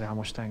így nézel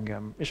most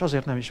engem, és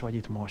azért nem is vagy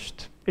itt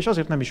most. És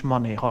azért nem is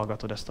ma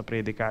hallgatod ezt a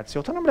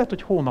prédikációt, hanem lehet,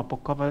 hogy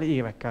hónapokkal vagy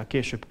évekkel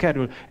később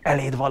kerül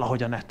eléd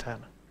valahogy a neten.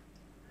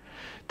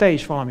 Te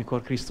is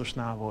valamikor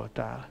Krisztusnál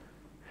voltál.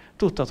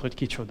 Tudtad, hogy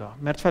kicsoda,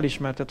 mert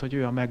felismerted, hogy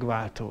ő a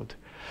megváltód.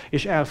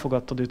 És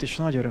elfogadtad őt, és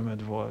nagy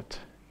örömöd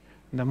volt.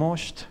 De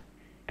most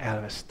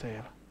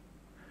elvesztél.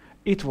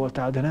 Itt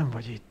voltál, de nem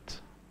vagy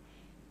itt.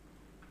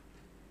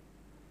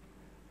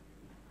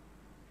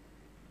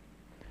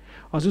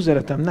 Az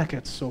üzenetem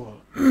neked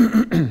szól,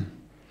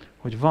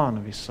 hogy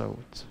van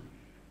visszaút.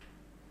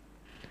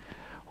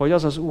 Hogy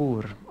az az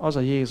Úr, az a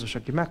Jézus,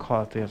 aki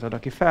meghalt érted,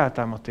 aki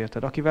feltámadt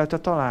érted, akivel te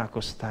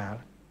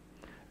találkoztál,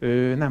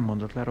 ő nem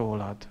mondott le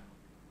rólad.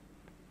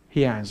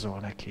 hiányzol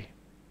neki.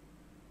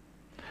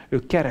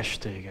 Ő keres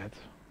téged.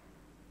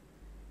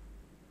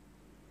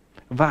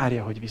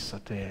 Várja, hogy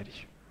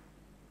visszatérj.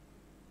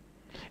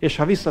 És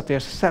ha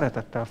visszatérsz,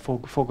 szeretettel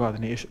fog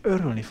fogadni, és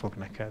örülni fog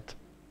neked.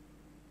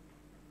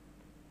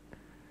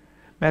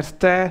 Mert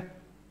te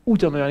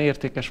ugyanolyan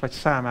értékes vagy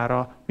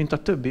számára, mint a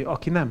többi,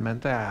 aki nem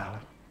ment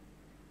el.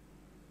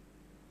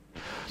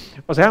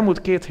 Az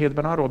elmúlt 2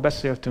 hétben arról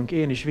beszéltünk,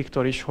 én is,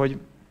 Viktor is, hogy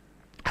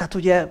hát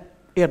ugye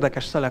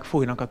érdekes szelek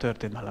fújnak a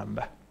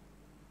történelembe.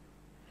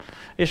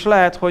 És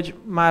lehet, hogy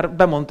már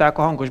bemondták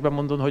a hangos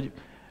bemondón, hogy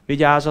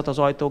vigyázat, az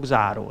ajtók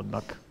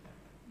záródnak.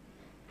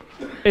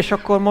 És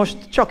akkor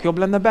most csak jobb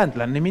lenne bent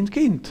lenni, mint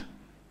kint.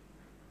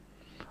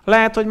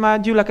 Lehet, hogy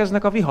már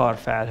gyülekeznek a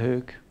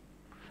viharfelhők,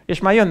 és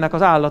már jönnek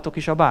az állatok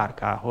is a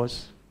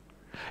bárkához.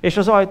 És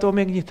az ajtó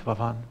még nyitva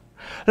van.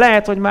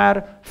 Lehet, hogy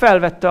már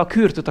felvette a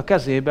kürtöt a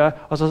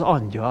kezébe az az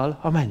angyal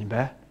a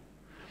mennybe,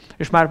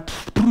 és már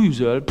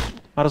prűzöl,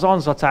 már az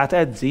anzacát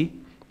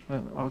edzi,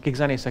 akik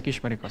zenészek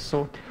ismerik a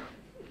szót.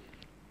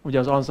 Ugye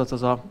az anzac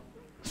az a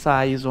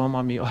szájizom,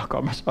 ami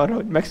alkalmas arra,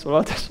 hogy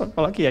megszólaltasson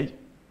valaki egy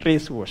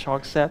részúvós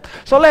hangszert.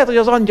 Szóval lehet, hogy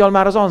az angyal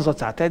már az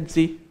anzacát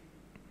edzi,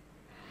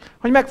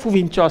 hogy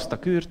megfuvintsa azt a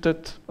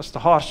kürtöt, azt a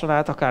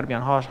harsonát,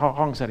 akármilyen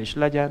hangszer is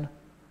legyen.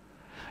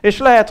 És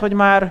lehet, hogy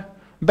már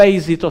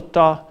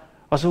beízította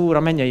az Úr a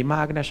mennyei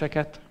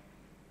mágneseket,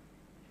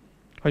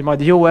 hogy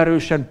majd jó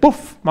erősen,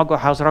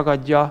 magához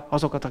ragadja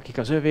azokat, akik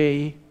az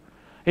övéi.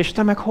 És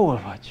te meg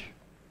hol vagy?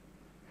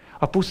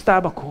 A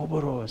pusztába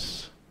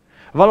kóborolsz.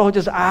 Valahogy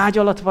az ágy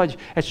alatt vagy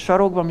egy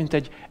sarokban, mint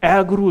egy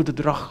elgurult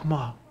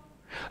drachma.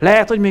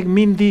 Lehet, hogy még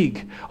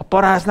mindig a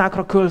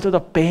paráznákra költöd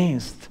a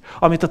pénzt,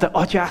 amit a te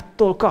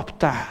atyádtól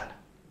kaptál.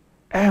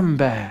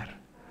 Ember,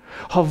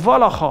 ha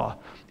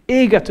valaha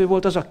égető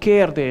volt az a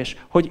kérdés,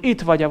 hogy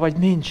itt vagy-e, vagy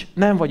nincs,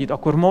 nem vagy itt,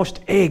 akkor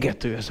most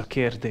égető ez a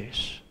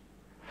kérdés.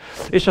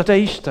 És a te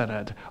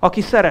Istened,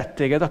 aki szeret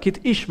téged, akit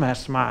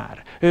ismersz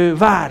már, ő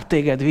vár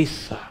téged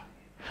vissza.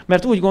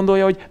 Mert úgy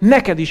gondolja, hogy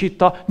neked is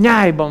itt a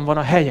nyájban van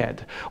a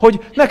helyed.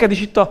 Hogy neked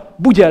is itt a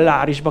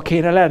bugyellárisba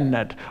kéne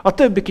lenned. A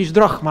többi kis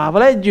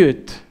drachmával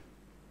együtt.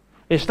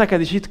 És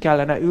neked is itt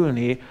kellene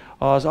ülni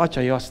az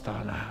atyai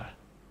asztalnál.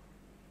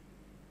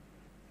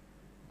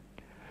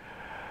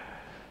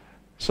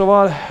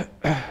 Szóval,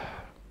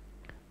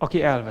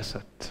 aki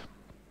elveszett.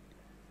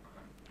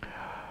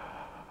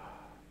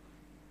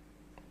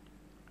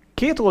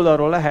 2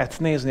 oldalról lehet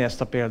nézni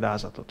ezt a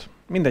példázatot.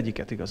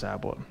 Mindegyiket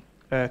igazából.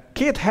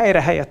 2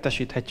 helyre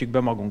helyettesíthetjük be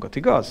magunkat,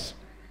 igaz?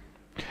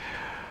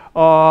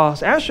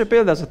 Az első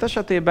példázat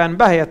esetében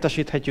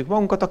behelyettesíthetjük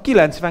magunkat a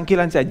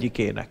 99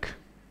 egyikének,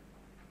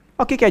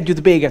 akik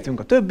együtt bégetünk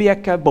a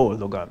többiekkel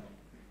boldogan.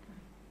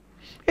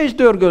 És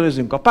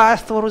dörgölözünk a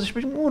pásztorhoz, és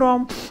mondjuk,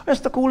 Uram,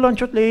 ezt a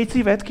kullancsot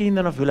légy, vedd ki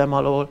innen a fülem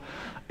alól.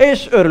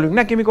 És örülünk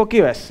neki, mikor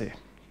kiveszi.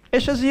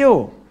 És ez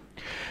jó.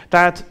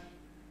 Tehát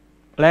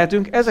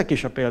lehetünk ezek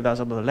is a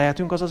példázatban,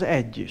 lehetünk az az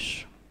egy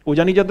is.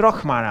 Ugyanígy a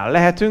drachmánál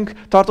lehetünk,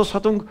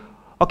 tartozhatunk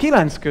a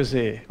 9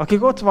 közé,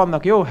 akik ott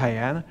vannak jó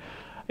helyen,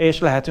 és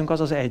lehetünk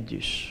az az egy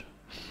is.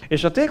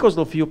 És a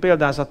tékozló fiú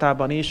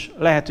példázatában is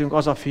lehetünk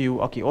az a fiú,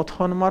 aki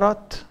otthon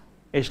maradt,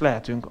 és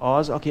lehetünk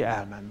az, aki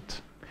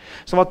elment.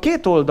 Szóval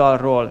 2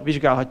 oldalról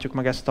vizsgálhatjuk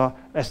meg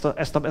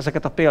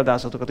ezeket a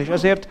példázatokat, és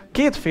ezért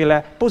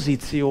 2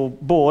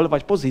 pozícióból,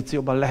 vagy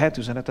pozícióban lehet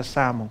üzenete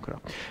számunkra.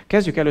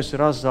 Kezdjük először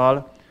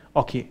azzal,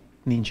 aki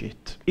nincs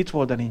itt. Itt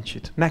volt, de nincs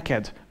itt.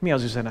 Neked mi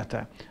az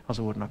üzenete az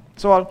Úrnak?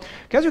 Szóval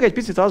kezdjük egy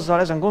picit azzal,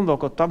 ezen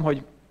gondolkodtam,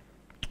 hogy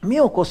mi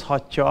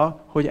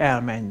okozhatja, hogy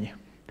elmenj?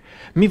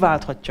 Mi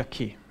válthatja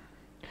ki?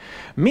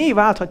 Mi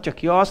válthatja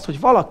ki azt, hogy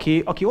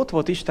valaki, aki ott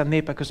volt Isten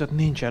népe között,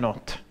 nincsen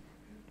ott?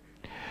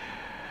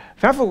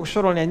 Fel fogok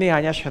sorolni egy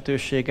néhány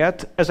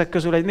eshetőséget, ezek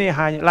közül egy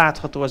néhány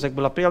látható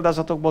ezekből a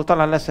példázatokból,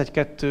 talán lesz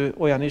 1-2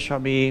 olyan is,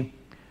 ami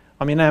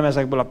nem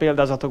ezekből a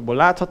példázatokból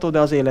látható, de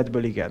az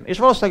életből igen. És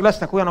valószínűleg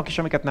lesznek olyanok is,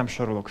 amiket nem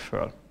sorolok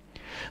föl.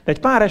 De egy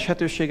pár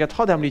eshetőséget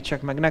hadd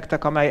említsek meg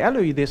nektek, amely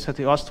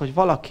előidézheti azt, hogy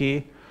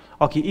valaki,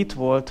 aki itt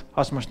volt,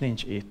 az most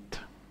nincs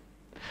itt.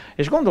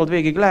 És gondold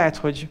végig, lehet,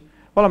 hogy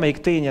valamelyik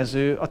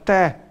tényező a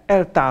te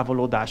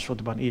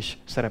eltávolodásodban is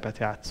szerepet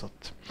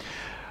játszott.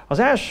 Az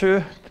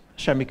első,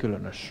 semmi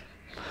különös.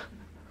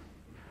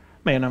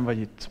 Miért nem vagy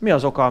itt? Mi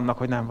az oka annak,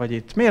 hogy nem vagy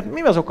itt?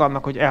 Mi az oka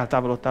annak, hogy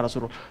eltávolodtál az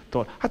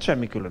Úrtól? Hát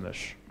semmi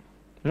különös.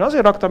 És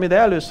azért raktam ide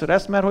először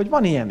ezt, mert hogy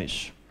van ilyen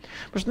is.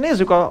 Most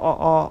nézzük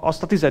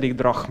azt a 10.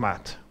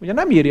 drachmát. Ugye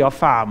nem írja a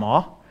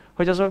fáma,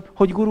 hogy az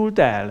hogy gurult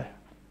el.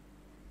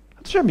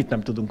 Hát semmit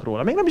nem tudunk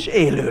róla. Még nem is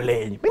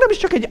élőlény. Még nem is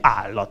csak egy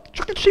állat.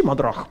 Csak egy sima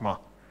drachma.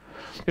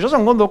 És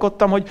azon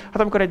gondolkodtam, hogy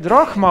hát amikor egy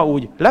drachma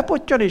úgy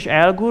lepottyan és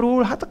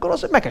elgurul, hát akkor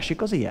az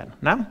megesik az ilyen,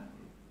 nem?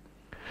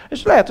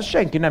 És lehet, hogy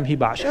senki nem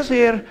hibás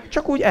ezért,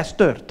 csak úgy ez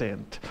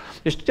történt.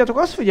 És tudjátok,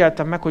 azt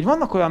figyeltem meg, hogy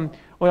vannak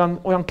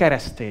olyan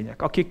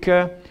keresztények, akik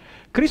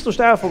Krisztust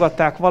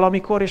elfogadták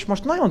valamikor, és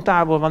most nagyon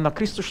távol vannak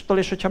Krisztustól,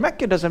 és hogyha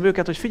megkérdezem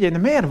őket, hogy figyelj,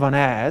 miért van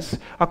ez,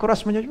 akkor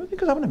azt mondja, hogy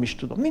igazából nem is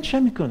tudom, nincs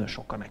semmi különös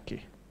oka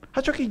neki.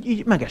 Hát csak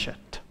így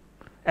megesett.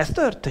 Ez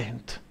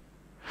történt.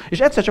 És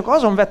egyszer csak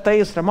azon vette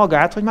észre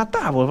magát, hogy már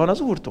távol van az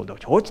Úrtól. De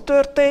hogy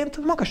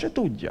történt, maga se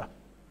tudja.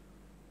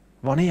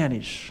 Van ilyen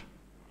is.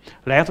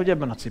 Lehet, hogy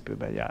ebben a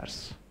cipőben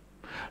jársz.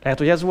 Lehet,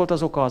 hogy ez volt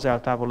az oka az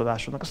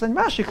eltávolodásodnak. Aztán egy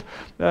másik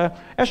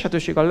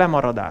esetőség a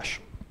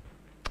lemaradás.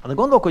 De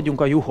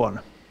gondolkodjunk a juhon.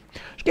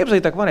 És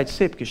képzeljétek, van egy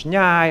szép kis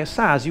nyáj,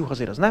 100 juh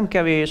azért az nem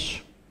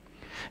kevés,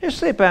 és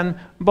szépen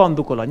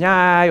bandukol a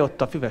nyáj,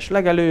 ott a füves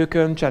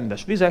legelőkön,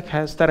 csendes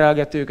vizekhez,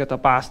 terelget őket a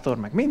pásztor,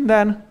 meg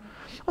minden.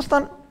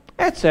 Aztán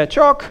egyszer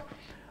csak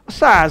a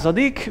 100.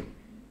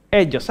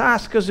 egy a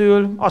 100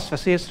 közül azt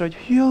vesz észre, hogy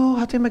jó,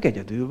 hát én meg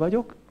egyedül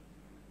vagyok.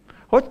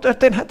 Hogy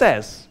történhet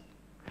ez?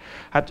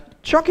 Hát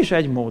csak is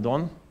egy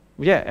módon,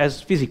 ugye,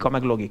 ez fizika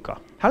meg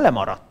logika. Hát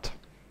lemaradt.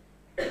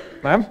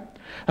 Nem?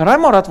 Ha nem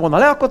maradt volna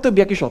le, akkor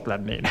többiek is ott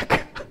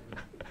lennének.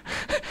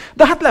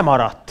 De hát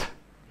lemaradt.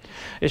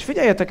 És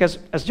figyeljetek,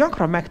 ez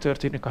gyakran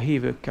megtörténik a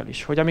hívőkkel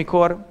is, hogy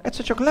amikor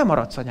egyszer csak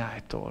lemaradsz a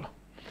nyájtól.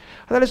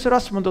 Hát először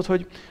azt mondod,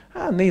 hogy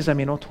hát nézem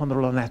én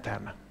otthonról a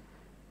neten.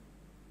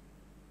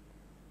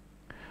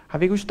 Hát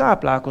végül is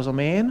táplálkozom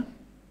én,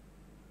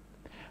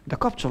 de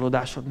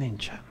kapcsolódásod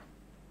nincsen.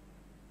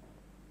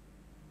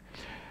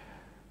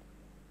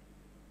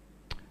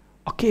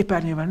 A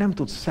képernyővel nem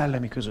tudsz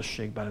szellemi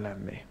közösségben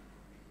lenni.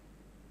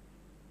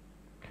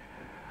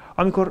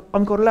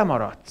 Amikor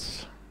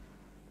lemaradsz,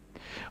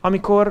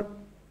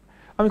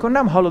 amikor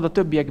nem hallod a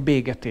többiek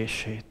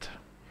bégetését,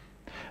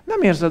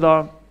 nem érzed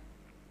a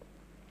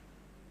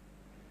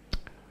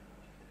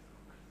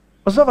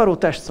zavaró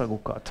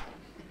testszagukat,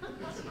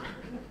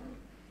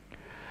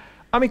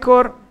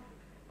 amikor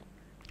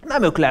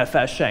nem öklel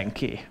fel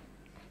senki,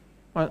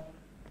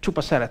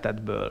 csupa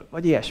szeretetből,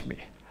 vagy ilyesmi.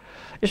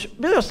 És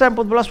bizonyos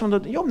szempontból azt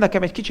mondod, jobb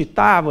nekem egy kicsit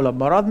távolabb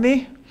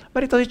maradni,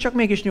 mert itt azért csak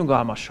mégis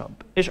nyugalmasabb.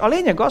 És a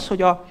lényeg az,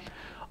 hogy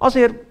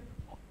azért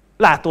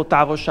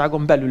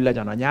látótávolságon belül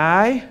legyen a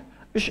nyáj,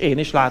 és én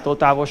is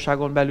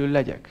látótávolságon belül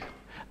legyek.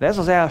 De ez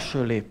az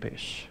első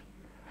lépés.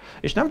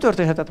 És nem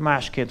történhetett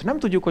másként. Nem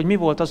tudjuk, hogy mi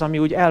volt az, ami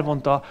úgy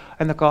elvonta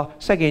ennek a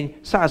szegény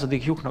 100.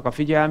 juhnak a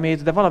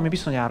figyelmét, de valami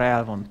bizonyára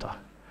elvonta.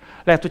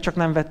 Lehet, hogy csak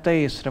nem vette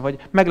észre,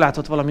 vagy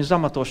meglátott valami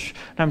zamatos,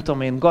 nem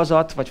tudom én,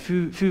 gazat, vagy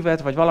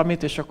füvet, vagy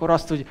valamit, és akkor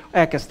azt úgy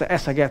elkezdte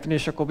eszegetni,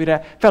 és akkor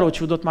mire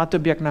felocsúdott, már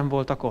többiek nem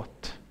voltak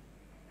ott.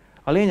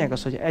 A lényeg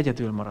az, hogy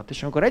egyedül maradt.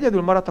 És amikor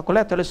egyedül maradt, akkor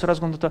lehet először azt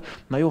gondolta,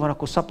 na jó van,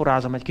 akkor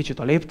szaporázom egy kicsit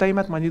a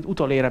lépteimet, majd itt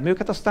utolérem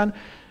őket, aztán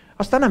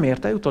nem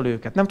érte utol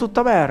őket. Nem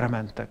tudta, merre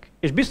mentek.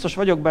 És biztos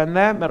vagyok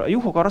benne, mert a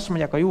juhok, azt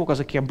mondják, a juhok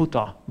azok ilyen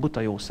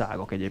buta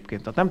jószágok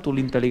egyébként. Tehát nem túl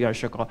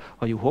intelligensek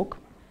a juhok.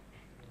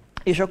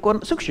 És akkor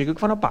szükségük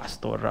van a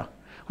pásztorra,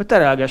 hogy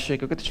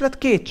terelgessék őket. És lehet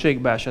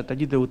kétségbe esett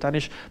egy idő után,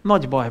 és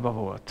nagy bajba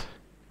volt.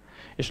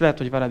 És lehet,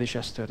 hogy veled is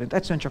ez történt.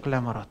 Egyszerűen csak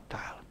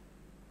lemaradtál.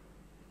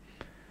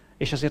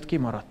 És ezért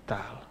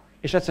kimaradtál.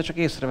 És egyszer csak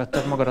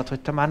észrevetted magadat, hogy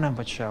te már nem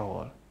vagy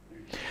sehol.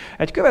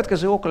 Egy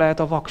következő ok lehet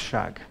a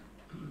vakság.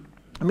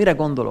 Mire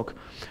gondolok?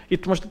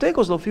 Itt most a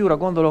tékozló fiúra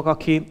gondolok,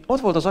 aki ott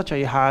volt az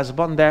atyai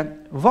házban,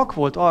 de vak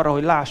volt arra,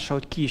 hogy lássa,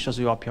 hogy ki is az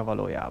ő apja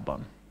valójában.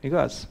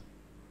 Igaz?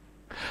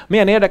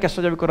 Milyen érdekes,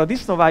 hogy amikor a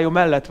disznóvájú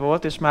mellett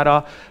volt, és már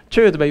a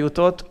csődbe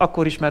jutott,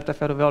 akkor ismerte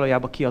fel, hogy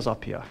valójában ki az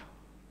apja.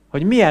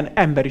 Hogy milyen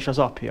ember is az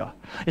apja.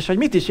 És hogy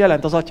mit is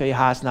jelent az atyai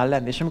háznál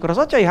lenni. És amikor az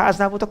atyai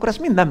háznál volt, akkor ezt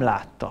mind nem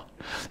látta.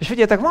 És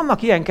figyeljetek,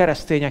 vannak ilyen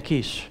keresztények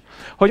is,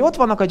 hogy ott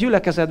vannak a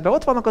gyülekezetben,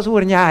 ott vannak az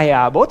Úr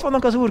nyájában, ott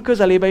vannak az Úr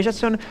közelében, és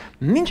egyszerűen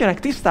nincsenek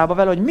tisztában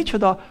vele, hogy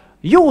micsoda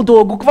jó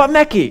dolguk van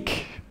nekik.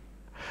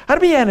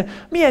 Hát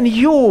milyen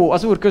jó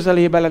az Úr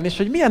közelében lenni, és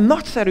hogy milyen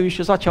nagyszerű is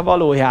az atya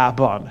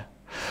valójában.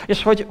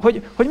 És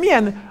hogy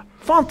milyen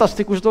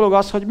fantasztikus dolog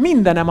az, hogy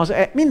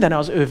minden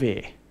az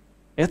övé.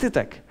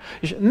 Értitek?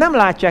 És nem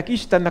látják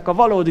Istennek a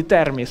valódi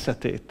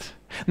természetét.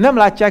 Nem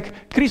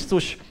látják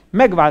Krisztus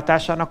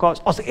megváltásának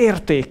az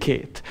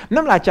értékét.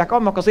 Nem látják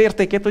annak az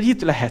értékét, hogy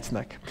itt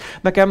lehetnek.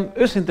 Nekem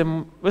őszinte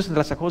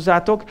leszek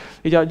hozzátok,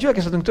 így a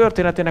gyülekezetünk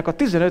történetének a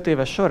 15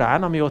 éves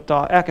során,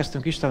 amióta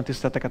elkezdtünk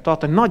istentiszteleteket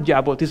tartani,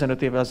 nagyjából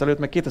 15 évvel ezelőtt,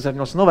 meg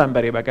 2008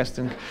 novemberében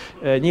kezdtünk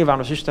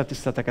nyilvános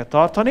istentiszteleteket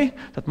tartani,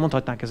 tehát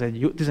mondhatnánk ez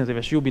egy 15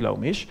 éves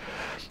jubileum is.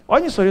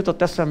 Annyiszor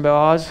jutott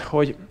eszembe az,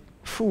 hogy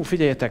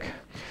figyeljetek,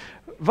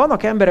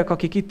 vannak emberek,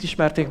 akik itt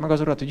ismerték meg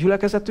az Urat a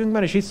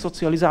gyülekezetünkben, és itt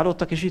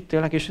szocializálódtak, és itt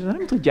élnek, és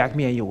nem tudják,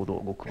 milyen jó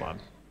dolguk van.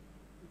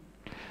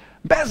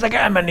 Bezzeg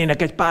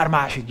elmennének egy pár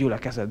másik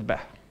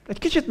gyülekezetbe. Egy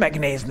kicsit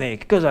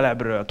megnéznék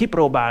közelebbről,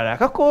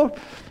 kipróbálnák, akkor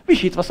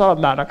visítva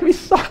szaladnának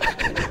vissza.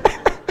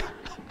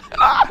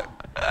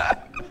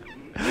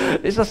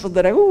 És azt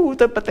mondanak,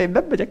 többet én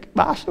nem megyek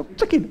mások,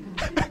 csak én.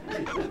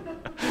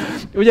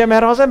 Ugye,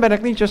 mert ha az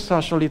embernek nincs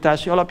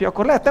összehasonlítási alapja,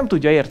 akkor lehet nem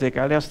tudja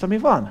értékelni azt, ami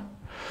van.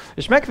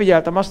 És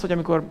megfigyeltem azt, hogy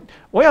amikor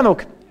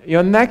olyanok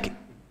jönnek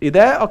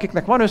ide,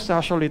 akiknek van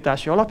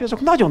összehasonlítási alapja,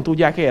 azok nagyon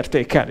tudják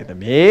értékelni. De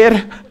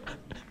miért?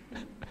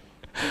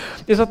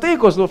 Ez a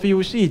tékozló fiú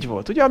is így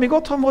volt. Ugye, amíg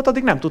otthon volt,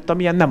 addig nem tudta,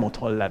 milyen nem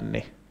otthon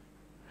lenni.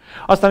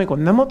 Aztán, amikor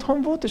nem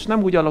otthon volt, és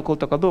nem úgy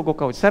alakultak a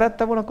dolgok, ahogy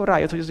szerette volna, akkor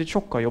rájött, hogy ez egy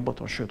sokkal jobb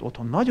otthon. Sőt,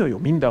 otthon nagyon jó,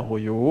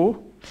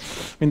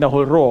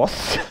 mindenhol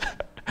rossz,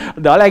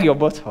 de a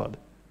legjobb otthon.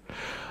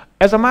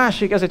 Ez a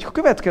másik, ez egy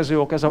következő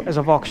ok, ez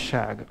a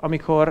vakság,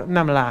 amikor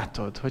nem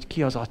látod, hogy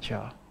ki az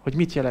Atya, hogy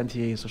mit jelent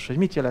Jézus, hogy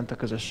mit jelent a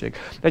közösség.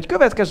 De egy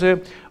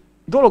következő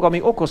dolog,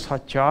 ami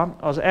okozhatja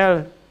az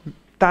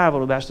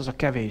eltávolodást, az a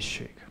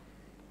kevésség.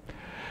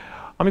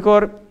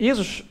 Amikor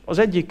Jézus az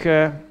egyik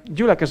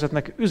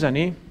gyülekezetnek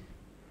üzeni,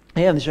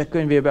 Jelenések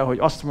könyvében, hogy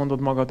azt mondod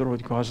magadról,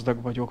 hogy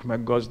gazdag vagyok,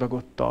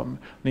 meggazdagodtam,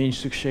 nincs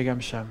szükségem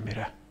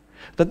semmire.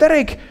 De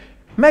derék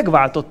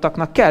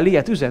megváltottaknak kell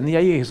ilyet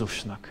üzennie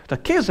Jézusnak.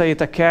 Tehát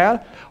képzeljétek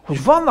el,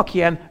 hogy vannak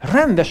ilyen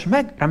rendes,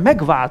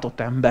 megváltott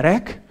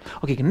emberek,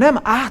 akik nem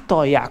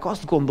átalják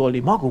azt gondolni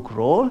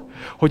magukról,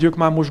 hogy ők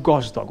már most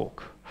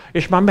gazdagok,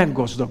 és már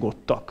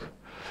meggazdagodtak,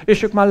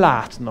 és ők már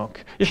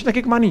látnak, és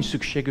nekik már nincs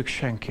szükségük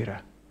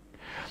senkire.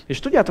 És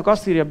tudjátok,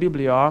 azt írja a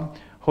Biblia,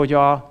 hogy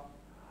a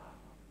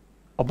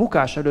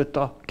bukás előtt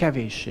a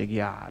kevésség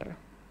jár.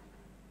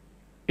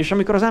 És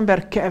amikor az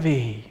ember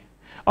kevély,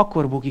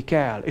 akkor bukik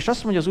el. És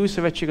azt mondja az Új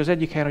Szövetség az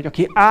egyik helyen, hogy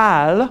aki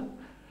áll,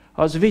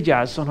 az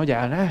vigyázzon, hogy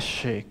el ne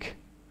essék.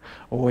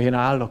 Ó, én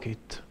állok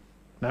itt.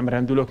 Nem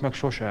rendülök meg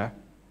sose.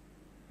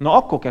 Na,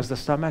 akkor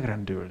kezdesz el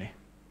megrendülni.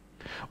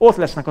 Ott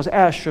lesznek az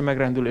első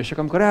megrendülések,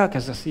 amikor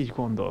elkezdesz így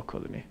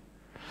gondolkodni.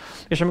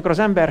 És amikor az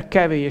ember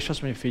kevély, és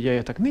azt mondja,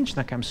 figyeljetek, nincs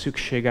nekem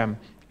szükségem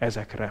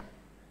ezekre.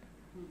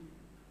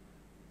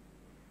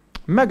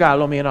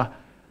 Megállom én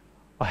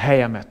a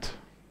helyemet,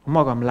 a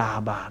magam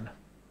lábán.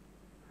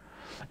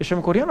 És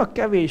amikor jön a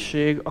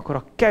kevésség, akkor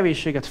a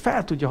kevésséget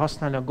fel tudja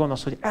használni a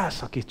gonosz, hogy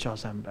elszakítsa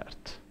az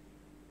embert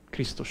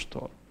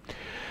Krisztustól.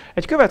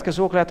 Egy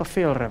következő ok lehet a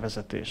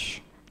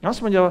félrevezetés.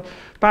 Azt mondja,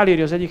 Pál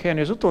írja az egyik helyen,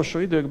 hogy az utolsó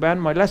időkben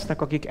majd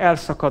lesznek, akik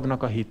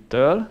elszakadnak a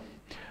hittől,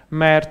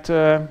 mert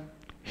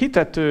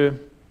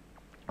hitető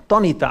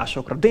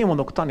tanításokra,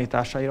 démonok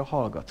tanításaira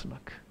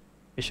hallgatnak.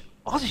 És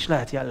az is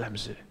lehet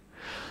jellemző,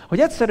 hogy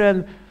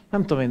egyszerűen,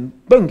 nem tudom én,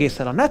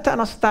 böngészel a neten,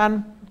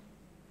 aztán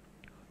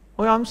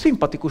olyan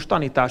szimpatikus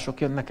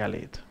tanítások jönnek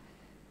eléd.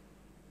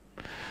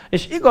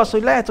 És igaz,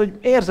 hogy lehet, hogy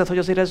érzed, hogy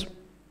azért ez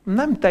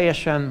nem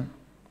teljesen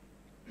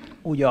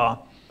ugye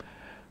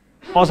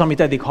az, amit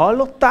eddig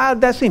hallottál,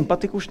 de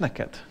szimpatikus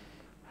neked.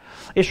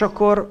 És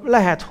akkor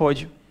lehet,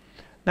 hogy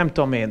nem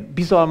tudom én,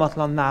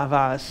 bizalmatlanná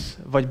válsz,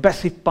 vagy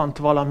beszippant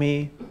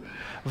valami,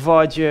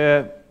 vagy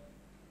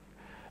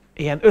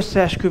ilyen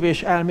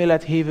összeesküvés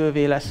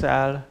elmélethívővé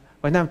leszel,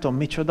 vagy nem tudom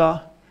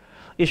micsoda,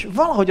 és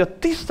valahogy a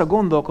tiszta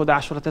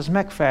gondolkodásodat ez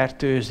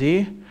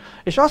megfertőzi,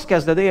 és azt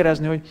kezded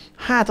érezni, hogy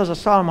hát az a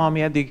szalma,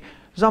 ami eddig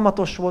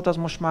zamatos volt, az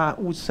most már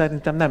úgy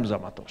szerintem nem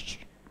zamatos.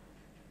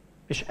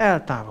 És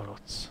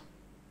eltávolodsz.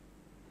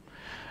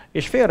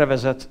 És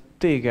félrevezet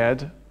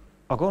téged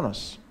a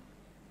gonosz.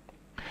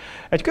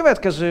 Egy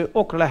következő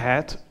ok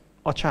lehet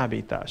a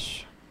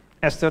csábítás.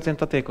 Ez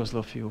történt a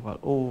tékozló fiúval.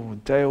 Ó,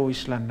 de jó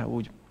is lenne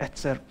úgy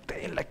egyszer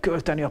tényleg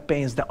költeni a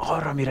pénzt, de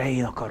arra, amire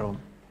én akarom.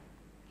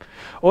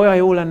 Olyan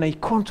jó lenne így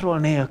kontroll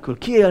nélkül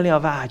kiélni a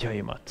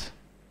vágyaimat.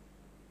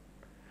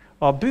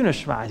 A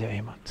bűnös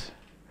vágyaimat.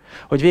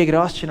 Hogy végre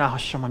azt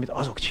csinálhassam, amit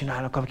azok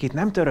csinálnak, akik itt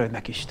nem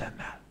törődnek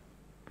Istennel.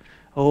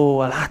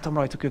 Ó, látom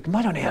rajtuk, ők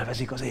nagyon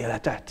élvezik az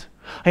életet.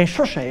 Én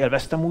sose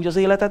élveztem úgy az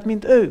életet,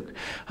 mint ők.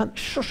 Hát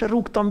sose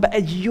rúgtam be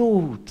egy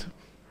jót.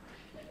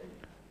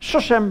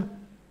 Sosem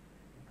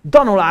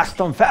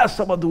danoláztam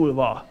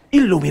felszabadulva,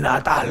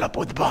 illuminált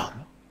állapotban.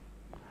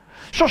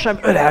 Sosem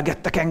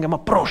ölelgettek engem a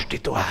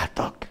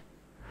prostituáltak.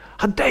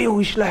 Hát de jó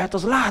is lehet,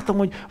 az látom,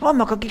 hogy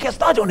vannak, akik ezt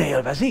nagyon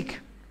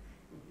élvezik.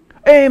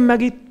 Én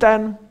meg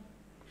itten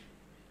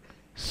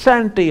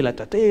szent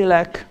életet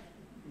élek,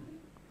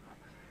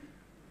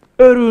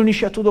 örülni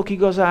se tudok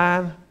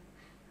igazán,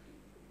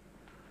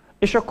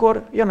 és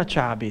akkor jön a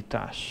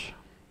csábítás,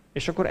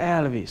 és akkor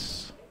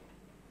elvisz.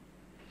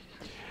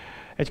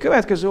 Egy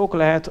következő ok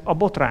lehet a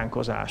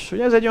botránkozás.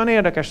 Ugye ez egy olyan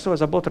érdekes szó,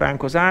 ez a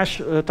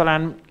botránkozás,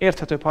 talán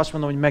érthetőbb, ha azt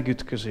mondom, hogy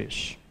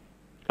megütközés.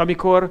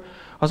 Amikor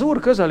az Úr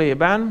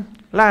közelében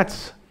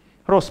látsz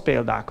rossz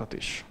példákat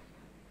is.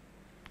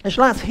 És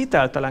látsz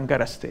hiteltelen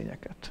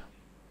keresztényeket.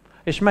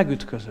 És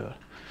megütközöl.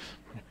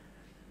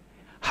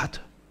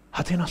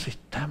 Hát én azt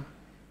hittem.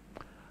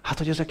 Hát,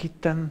 hogy ezek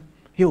itten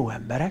jó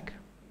emberek.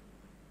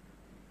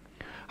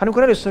 Hát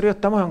amikor először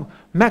jöttem, olyan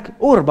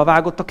orba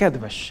vágott a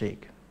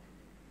kedvesség.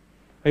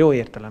 A jó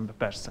értelemben,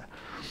 persze.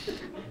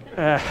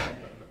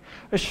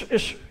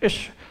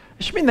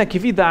 És mindenki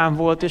vidám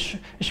volt,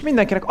 és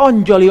mindenkinek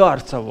angyali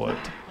arca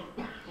volt.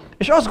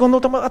 És azt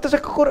gondoltam, hát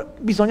ezek akkor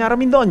bizonyára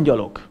mind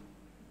angyalok.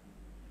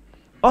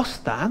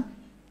 Aztán,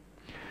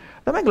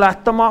 de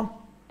megláttam a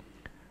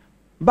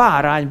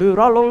báránybőr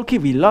alól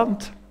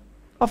kivillant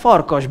a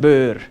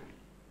farkasbőr.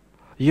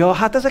 Ja,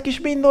 hát ezek is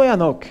mind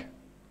olyanok.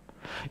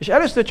 És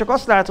először csak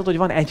azt látod, hogy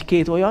van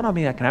egy-két olyan,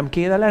 aminek nem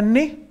kéne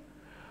lenni,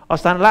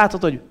 aztán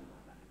látod, hogy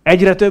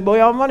egyre több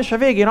olyan van, és a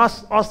végén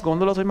azt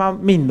gondolod, hogy már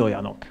mind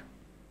olyanok.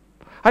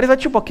 Hát itt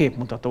csupa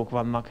képmutatók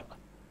vannak.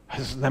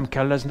 Ez nem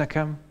kell ez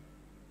nekem.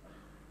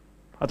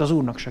 Hát az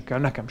Úrnak se kell,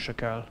 nekem se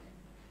kell.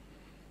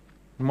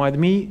 Majd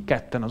mi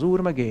ketten, az Úr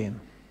meg én.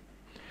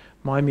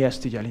 Majd mi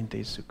ezt így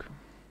elintézzük.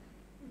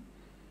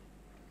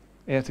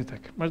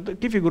 Értitek? Most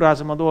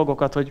kifigurázom a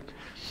dolgokat, hogy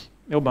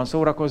jobban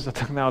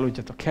szórakozzatok, ne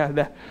aludjatok el,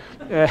 de...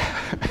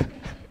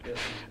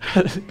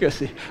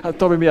 Köszi. Hát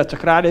Tomi miatt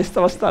csak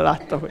ránéztem, aztán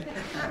láttam, hogy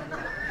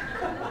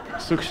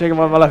szükség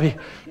van valami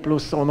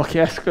plusz szónoki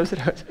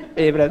eszközre, hogy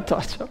ébren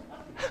tartsam.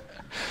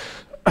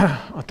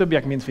 A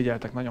többiek mind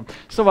figyeltek nagyon.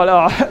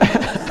 Szóval,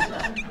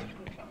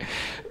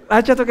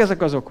 látjátok,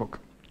 ezek az okok.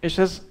 És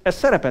ez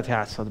szerepet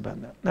játszhat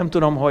benne. Nem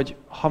tudom, hogy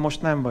ha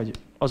most nem vagy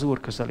az Úr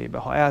közelébe,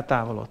 ha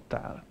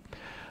eltávolodtál,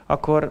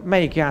 akkor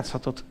melyik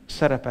játszhatott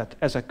szerepet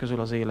ezek közül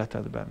az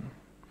életedben?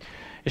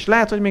 És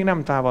lehet, hogy még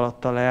nem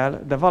távolodtál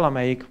el, de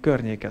valamelyik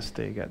környékez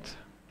téged.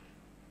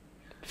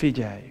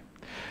 Figyelj!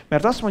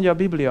 Mert azt mondja a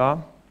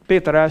Biblia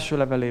Péter első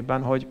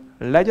levelében, hogy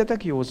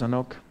legyetek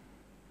józanok,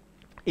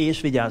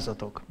 és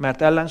vigyázzatok,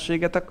 mert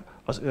ellenségetek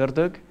az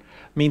ördög,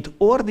 mint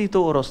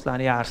ordító oroszlán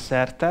jár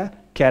szerte,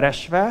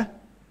 keresve,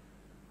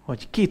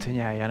 hogy kit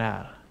nyeljen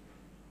el.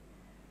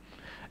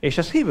 És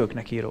ez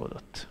hívőknek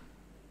íródott.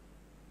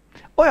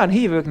 Olyan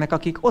hívőknek,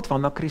 akik ott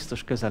vannak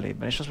Krisztus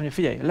közelében, és azt mondja,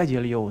 figyelj,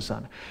 legyél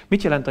józan.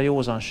 Mit jelent a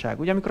józanság?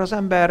 Ugye, amikor az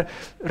ember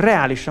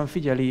reálisan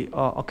figyeli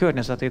a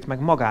környezetét, meg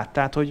magát,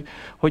 tehát,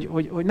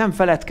 hogy nem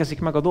feledkezik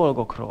meg a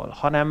dolgokról,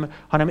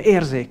 hanem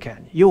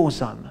érzékeny,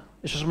 józan.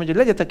 És azt mondja,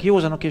 hogy legyetek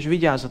józanok és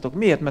vigyázzatok.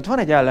 Miért? Mert van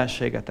egy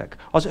ellenségetek.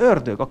 Az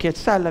ördög, aki egy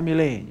szellemi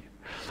lény,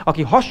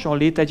 aki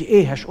hasonlít egy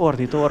éhes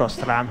ordító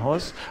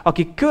oroszlánhoz,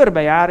 aki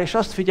körbejár, és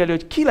azt figyeli,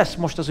 hogy ki lesz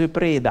most az ő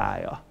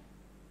prédája.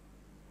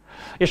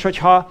 És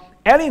hogyha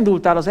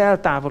elindultál az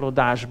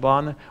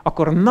eltávolodásban,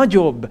 akkor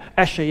nagyobb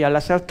eséllyel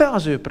leszel te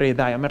az ő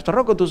prédája, mert a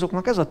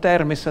ragadozóknak ez a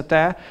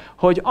természete,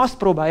 hogy azt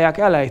próbálják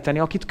elejteni,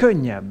 akit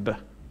könnyebb.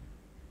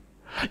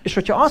 És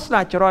hogyha azt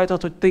látja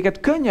rajtad, hogy téged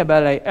könnyebb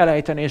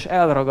elejteni és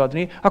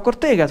elragadni, akkor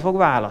téged fog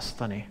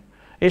választani.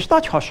 És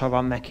nagy hasa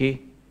van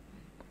neki.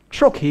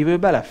 Sok hívő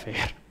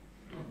belefér.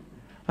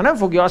 Ha nem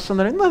fogja azt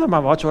mondani, hogy na, de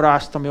már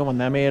vacsoráztam, jó,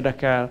 nem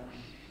érdekel.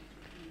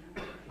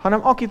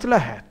 Hanem akit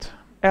lehet,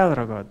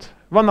 elragad.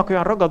 Vannak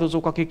olyan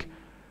ragadozók, akik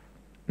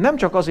nem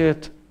csak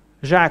azért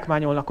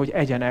zsákmányolnak, hogy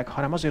egyenek,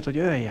 hanem azért, hogy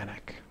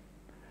öljenek.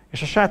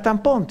 És a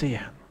sátán pont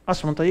ilyen.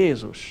 Azt mondta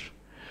Jézus,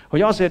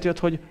 hogy azért jött,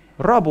 hogy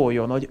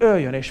raboljon, hogy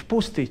öljön és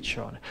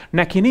pusztítson.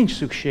 Neki nincs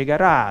szüksége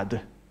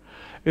rád.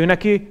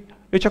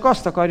 Ő csak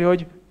azt akarja,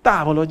 hogy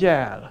távolodj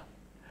el,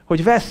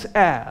 hogy vesz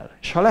el,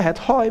 és ha lehet,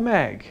 hallj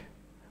meg,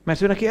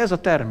 mert ő neki ez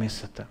a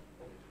természete.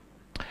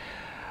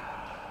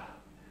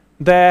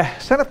 De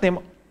szeretném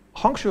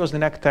hangsúlyozni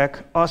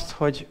nektek azt,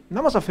 hogy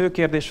nem az a fő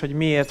kérdés, hogy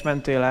miért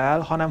mentél el,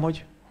 hanem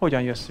hogy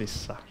hogyan jössz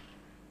vissza.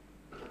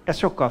 Ez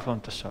sokkal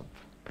fontosabb.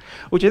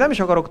 Úgyhogy nem is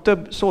akarok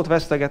több szót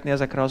vesztegetni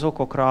ezekre az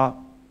okokra.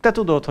 Te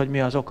tudod, hogy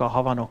mi az oka,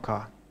 ha van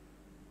oka.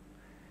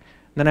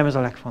 De nem ez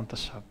a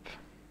legfontosabb.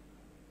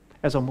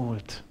 Ez a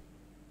múlt.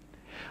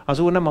 Az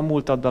Úr nem a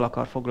múltaddal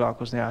akar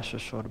foglalkozni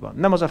elsősorban.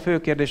 Nem az a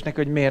fő kérdés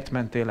neki, hogy miért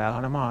mentél el,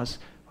 hanem az,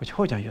 hogy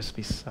hogyan jössz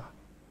vissza.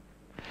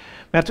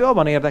 Mert ő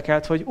abban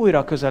érdekelt, hogy újra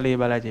a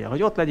közelébe legyél,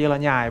 hogy ott legyél a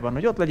nyájban,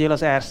 hogy ott legyél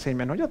az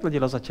erszényben, hogy ott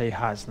legyél az atyai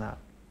háznál.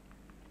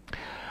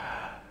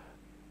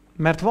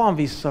 Mert van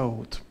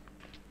visszaút.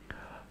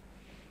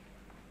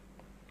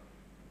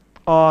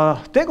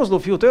 A tékozló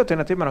fiú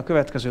történetében a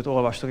következőt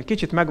olvastok. Egy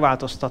kicsit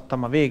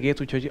megváltoztattam a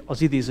végét, úgyhogy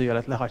az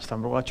idézőjelet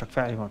lehagytam róla, csak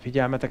felhívom a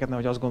figyelmeteket,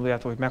 nehogy azt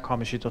gondoljátok, hogy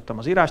meghamisítottam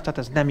az írást, tehát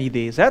ez nem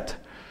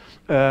idézet,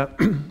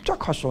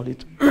 csak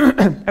hasonlít.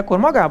 Ekkor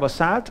magába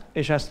szállt,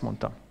 és ezt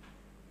mondta.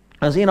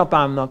 Az én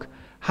apámnak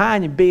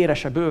hány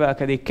bérese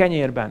bővelkedik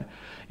kenyérben,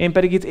 én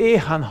pedig itt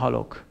éhen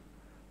halok.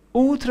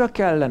 Útra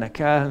kellene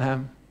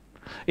kelnem,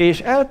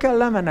 és el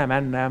kellene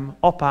mennem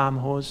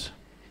apámhoz,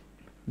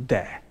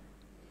 de.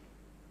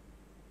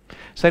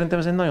 Szerintem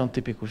ez egy nagyon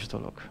tipikus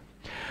dolog.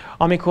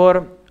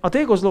 Amikor a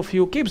tékozló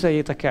fiú,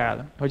 képzeljétek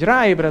el, hogy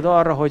ráébred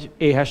arra, hogy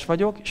éhes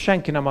vagyok,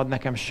 senki nem ad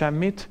nekem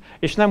semmit,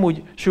 és nem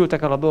úgy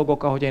sültek el a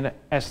dolgok, ahogy én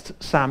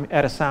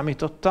erre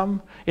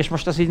számítottam, és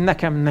most ez így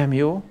nekem nem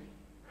jó.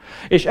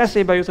 És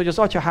eszébe jut, hogy az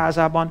atya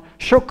házában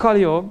sokkal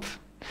jobb,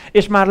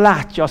 és már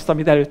látja azt,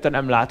 amit előtte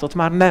nem látott,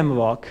 már nem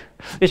vak.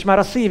 És már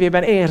a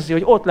szívében érzi,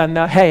 hogy ott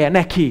lenne a helye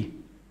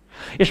neki.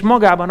 És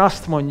magában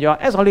azt mondja,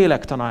 ez a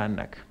lélektana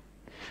ennek.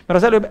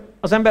 Mert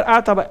az ember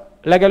általában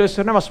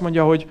legelőször nem azt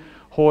mondja,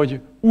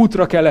 hogy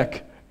útra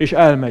kelek, és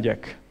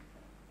elmegyek.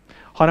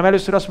 Hanem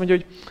először azt mondja,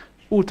 hogy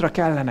útra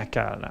kellene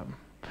kelnem.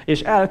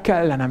 És el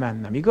kellene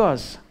mennem,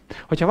 igaz?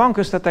 Hogyha van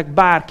köztetek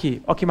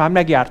bárki, aki már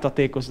megjárta a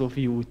tékozló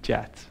fiú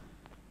útját,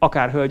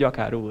 akár hölgy,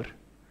 akár úr.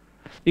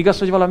 Igaz,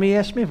 hogy valami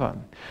ilyesmi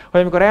van?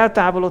 Hogy amikor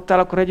eltávolodtál,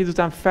 akkor egy idő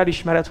után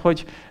felismered,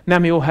 hogy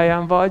nem jó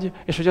helyen vagy,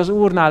 és hogy az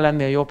Úrnál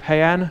lennél jobb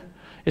helyen,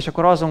 és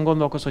akkor azon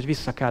gondolkodsz, hogy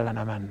vissza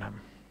kellene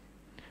mennem.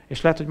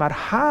 És lehet, hogy már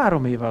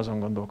 3 éve azon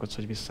gondolkodsz,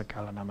 hogy vissza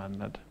kellene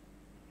menned.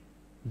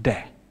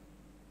 De.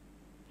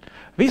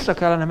 Vissza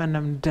kellene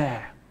mennem,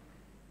 de.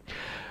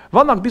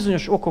 Vannak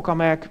bizonyos okok,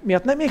 amelyek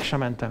miatt mégsem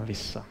mentem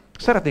vissza.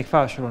 Szeretnék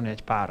felsorolni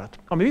egy párat,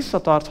 ami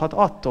visszatarthat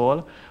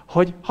attól,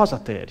 hogy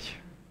hazatérj.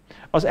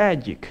 Az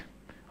egyik,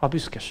 a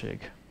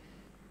büszkeség.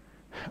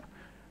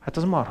 Hát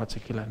az marha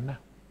ciki lenne.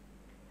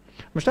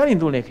 Most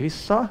elindulnék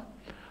vissza,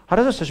 Hát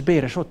az összes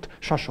béres ott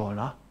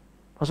sasolna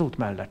az út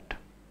mellett.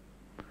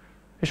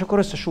 És akkor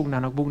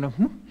összesúgnának, búgnak.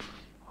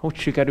 Hogy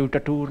sikerült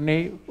a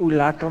turné? Úgy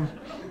látom,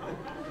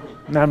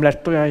 nem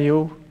lett olyan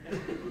jó.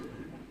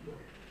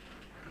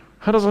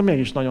 Hát az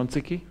mégis nagyon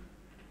ciki.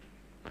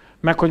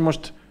 Meg hogy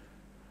most,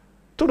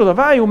 tudod, a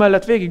vájú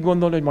mellett végig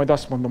gondolni, hogy majd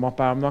azt mondom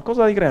apámnak, az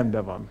alig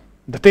rendben van.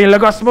 De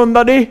tényleg azt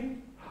mondani?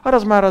 Hát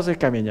az már azért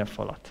keményebb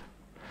falat.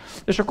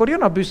 És akkor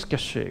jön a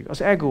büszkeség,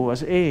 az ego,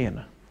 az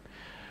én.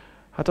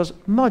 Hát az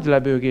nagy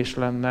lebőgés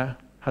lenne.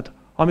 Hát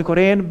amikor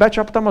én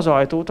becsaptam az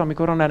ajtót,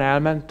 amikor onnan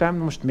elmentem,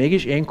 most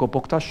mégis én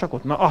kopogtassak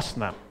ott? Na azt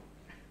nem.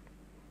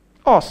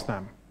 Azt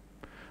nem.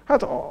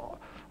 Hát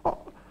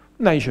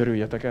ne is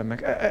örüljetek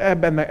ennek.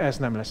 Ebben ez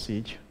nem lesz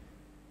így.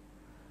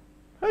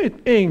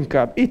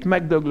 Itt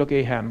megdöglök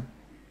éhen.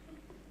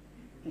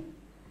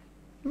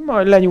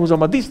 Majd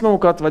lenyúzom a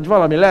disznókat, vagy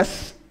valami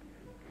lesz.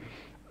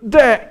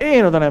 De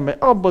én oda nem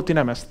megyek. Abból ti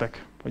nem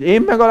esztek. Hogy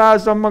én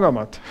megalázzam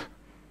magamat?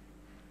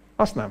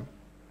 Azt nem.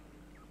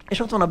 És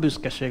ott van a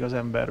büszkeség az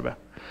emberbe.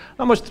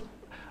 Na most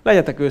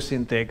legyetek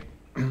őszinték.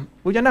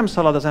 Ugye nem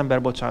szalad az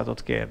ember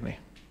bocsánatot kérni.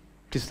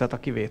 Tisztelt a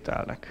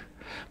kivételnek.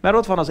 Mert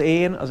ott van az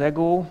én, az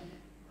ego,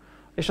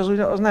 és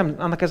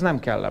annak ez nem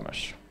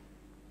kellemes.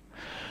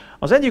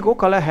 Az egyik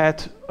oka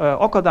lehet,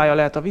 akadálya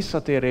lehet a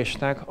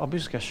visszatérésnek a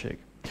büszkeség.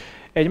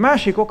 Egy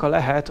másik oka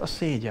lehet a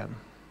szégyen.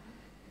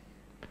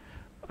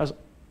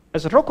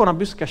 Ez rokon a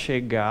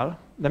büszkeséggel,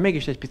 de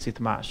mégis egy picit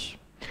más.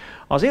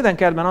 Az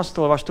édenkertben azt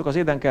olvastuk az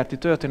édenkerti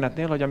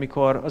történetnél, hogy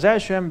amikor az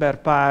első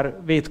emberpár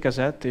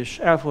vétkezett és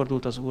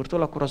elfordult az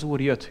Úrtól, akkor az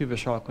Úr jött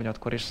hűvös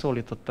alkonyatkor és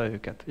szólította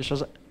őket. És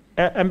az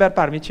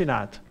emberpár mit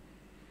csinált?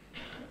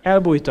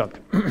 Elbújtak.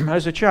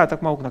 Először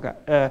csináltak maguknak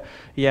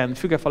ilyen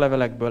fügefa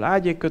levelekből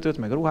ágyékkötőt,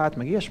 meg ruhát,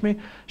 meg ilyesmi,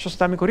 és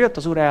aztán, amikor jött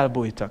az Úr,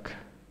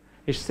 elbújtak,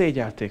 és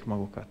szégyelték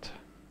magukat.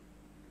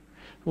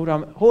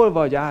 Uram, hol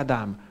vagy,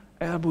 Ádám?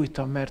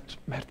 Elbújtam,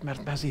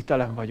 mert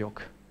mezítelen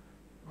vagyok.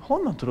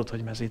 Honnan tudod,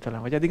 hogy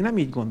mezítelen vagy? Eddig nem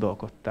így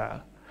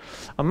gondolkodtál.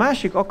 A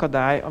másik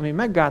akadály, ami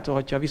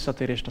meggátolhatja a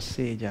visszatérést, a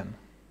szégyen.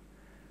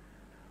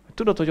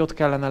 Tudod, hogy ott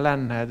kellene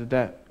lenned,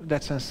 de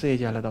egyszerűen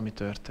szégyelled, ami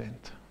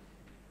történt.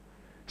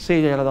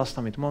 Szégyelled azt,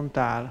 amit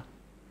mondtál,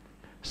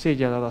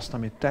 szégyelled azt,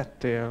 amit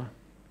tettél,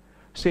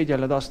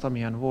 szégyelled azt,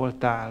 amilyen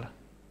voltál,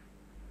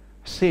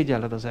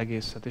 szégyelled az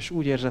egészet, és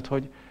úgy érzed,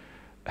 hogy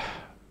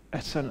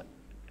egyszerűen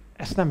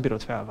ezt nem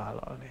bírod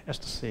felvállalni,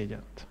 ezt a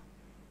szégyent.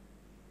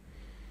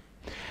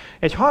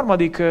 Egy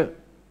harmadik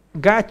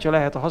gátja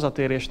lehet a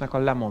hazatérésnek a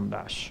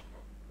lemondás.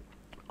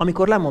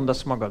 Amikor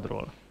lemondasz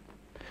magadról.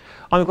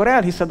 Amikor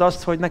elhiszed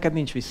azt, hogy neked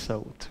nincs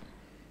visszaút.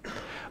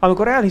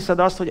 Amikor elhiszed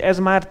azt, hogy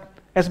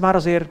ez már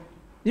azért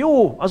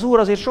jó, az Úr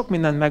azért sok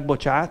mindent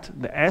megbocsát,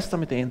 de ezt,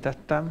 amit én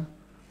tettem,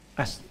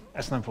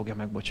 ezt nem fogja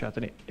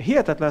megbocsátani.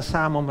 Hihetetlen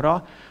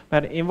számomra,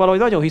 mert én valahogy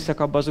nagyon hiszek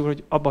abba,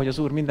 hogy az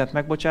Úr mindent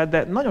megbocsát,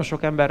 de nagyon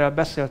sok emberrel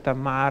beszéltem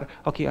már,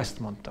 aki ezt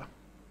mondta.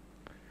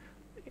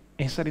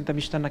 Én szerintem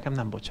Isten nekem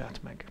nem bocsát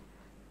meg.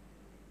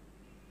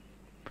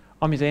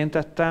 Amit én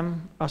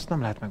tettem, azt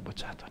nem lehet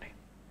megbocsátani.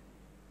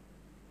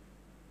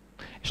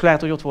 És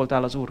lehet, hogy ott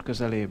voltál az Úr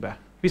közelébe.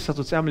 Vissza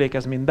tudsz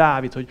emlékezni, mint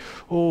Dávid, hogy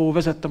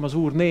vezettem az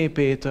Úr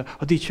népét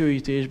a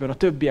dicsőítésben, a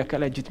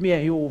többiekkel együtt,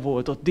 milyen jó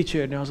volt ott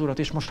dicsérni az Urat,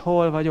 és most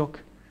hol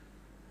vagyok?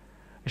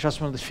 És azt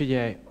mondod, hogy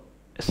figyelj,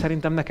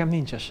 szerintem nekem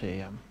nincs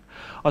esélyem.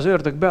 Az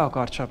ördög be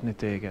akar csapni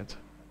téged.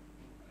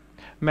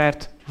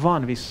 Mert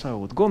van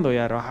visszaút. Gondolj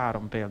erre a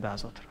 3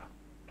 példázatra.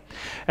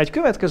 Egy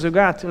következő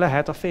gát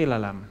lehet a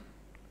félelem.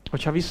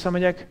 Hogyha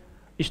visszamegyek,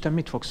 Isten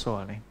mit fog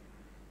szólni?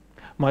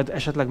 Majd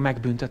esetleg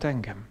megbüntet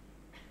engem?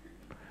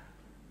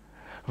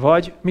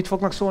 Vagy mit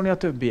fognak szólni a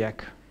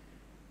többiek?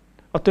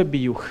 A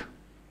többi juh,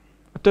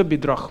 a többi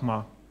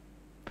drachma,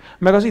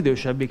 meg az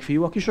idősebbik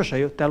fiú, aki sose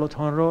jött el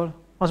otthonról,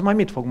 az majd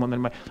mit fog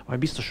mondani? Majd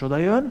biztos oda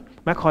jön,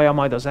 meghallja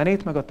majd a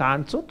zenét, meg a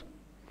táncot,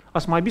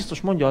 azt majd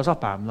biztos mondja az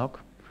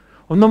apámnak,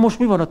 hogy na most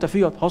mi van, a te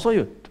fiad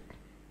hazajött?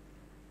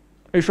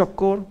 És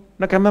akkor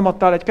nekem nem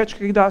adtál egy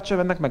kecskét se,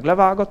 ennek meg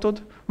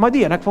levágatod, majd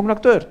ilyenek fognak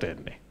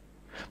történni.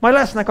 Majd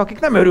lesznek, akik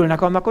nem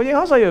örülnek annak, hogy én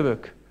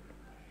hazajövök.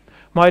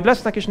 Majd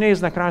lesznek és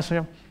néznek rá, és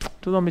mondja,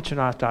 tudom, mit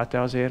csináltál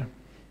te azért.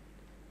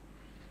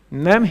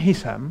 Nem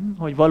hiszem,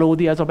 hogy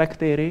valódi ez a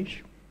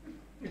megtérés.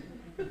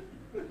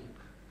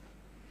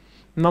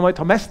 Na majd,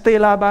 ha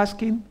mesztélábálsz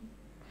kint,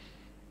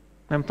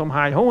 nem tudom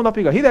hány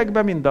hónapig a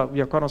hidegben, mind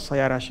a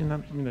kanosszajárás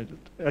innen, mindegy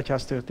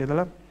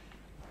egyháztörténelem,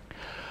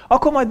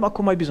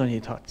 akkor majd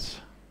bizonyíthatsz.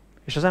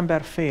 És az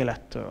ember fél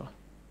ettől.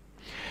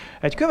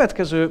 Egy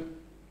következő,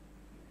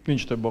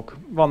 nincs több ok,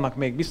 vannak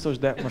még biztos,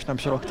 de most nem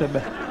sorolok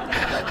többet.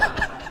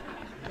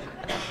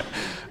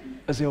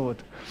 Ez jó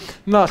volt.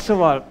 Na,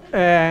 szóval,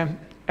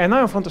 egy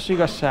nagyon fontos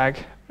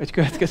igazság, egy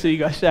következő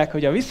igazság,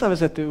 hogy a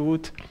visszavezető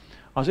út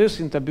az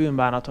őszinte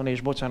bűnbánaton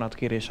és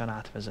bocsánatkérésen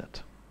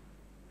átvezet.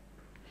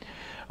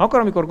 Akkor,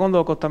 amikor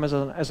gondolkodtam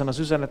ezen az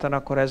üzeneten,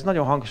 akkor ez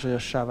nagyon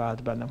hangsúlyossá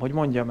vált bennem, hogy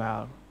mondjam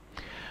el,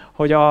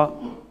 hogy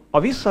a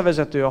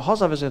visszavezető, a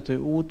hazavezető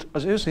út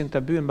az őszinte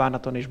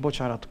bűnbánaton és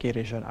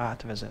bocsánatkérésen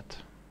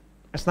átvezet.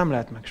 Ezt nem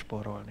lehet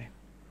megspórolni.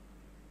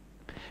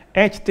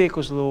 Egy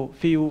tékozló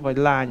fiú vagy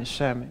lány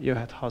sem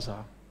jöhet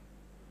haza.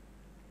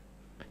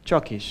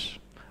 Csak is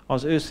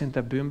az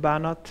őszinte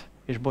bűnbánat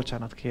és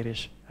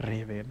bocsánatkérés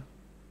révén.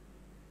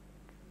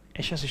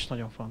 És ez is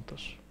nagyon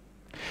fontos.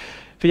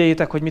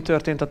 Figyeljétek, hogy mi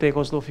történt a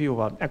tékozló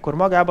fiúval. Ekkor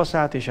magába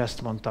szállt, és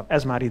ezt mondta.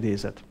 Ez már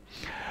idézet.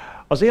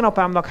 Az én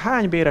apámnak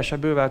hány bérese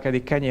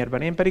bővelkedik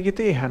kenyérben, én pedig itt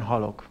éhen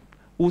halok.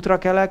 Útra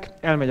kelek,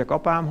 elmegyek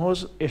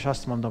apámhoz, és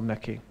azt mondom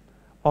neki.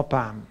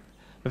 Apám,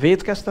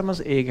 vétkeztem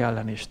az ég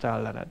ellen és te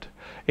ellened.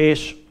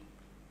 És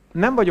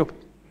nem vagyok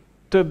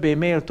többé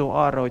méltó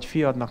arra, hogy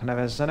fiadnak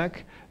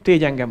nevezzenek,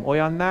 tégy engem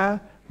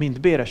olyanná,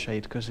 mint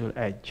béreseid közül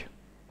egy.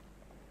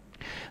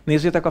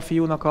 Nézzétek a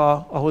fiúnak a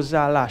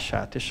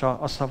hozzáállását és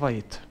a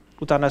szavait.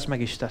 Utána ezt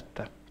meg is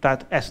tette.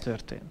 Tehát ez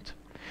történt.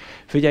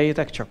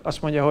 Figyeljétek csak,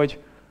 azt mondja,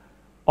 hogy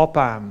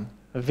apám,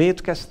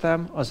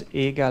 vétkeztem az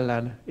ég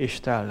ellen és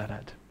te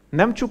ellened.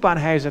 Nem csupán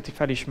helyzeti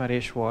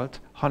felismerés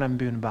volt, hanem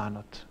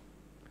bűnbánat.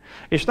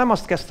 És nem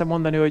azt kezdte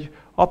mondani, hogy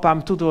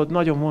apám, tudod,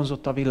 nagyon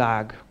vonzott a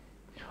világ.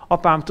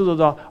 Apám, tudod,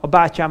 a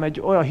bátyám egy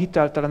olyan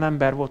hiteltelen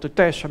ember volt, hogy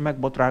teljesen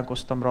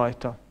megbotránkoztam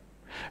rajta.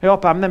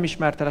 Apám, nem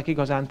ismertelek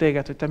igazán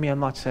téged, hogy te milyen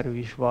nagyszerű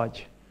is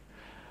vagy.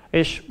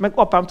 És meg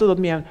apám, tudod,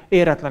 milyen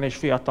éretlen és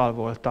fiatal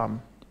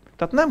voltam.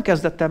 Tehát nem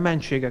kezdett el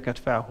mentségeket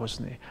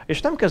felhozni.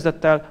 És nem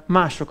kezdett el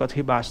másokat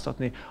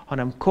hibáztatni,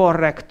 hanem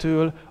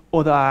korrektül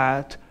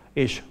odaállt,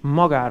 és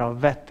magára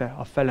vette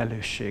a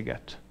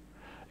felelősséget.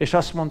 És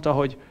azt mondta,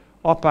 hogy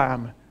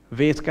apám,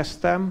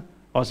 vétkeztem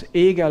az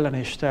ég ellen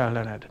és te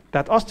ellened.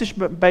 Tehát azt is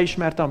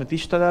beismerte, amit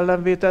Isten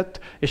ellen vétett,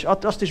 és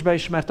azt is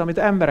beismerte, amit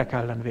emberek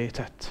ellen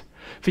vétett.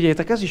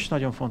 Figyeljétek, ez is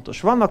nagyon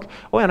fontos.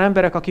 Vannak olyan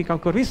emberek, akik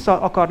amikor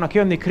vissza akarnak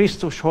jönni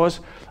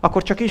Krisztushoz,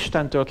 akkor csak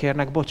Istentől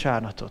kérnek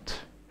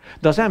bocsánatot.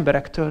 De az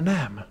emberektől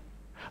nem.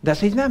 De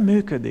ez így nem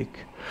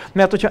működik.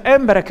 Mert hogyha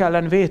emberek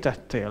ellen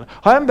vétettél,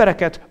 ha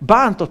embereket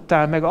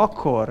bántottál meg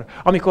akkor,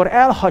 amikor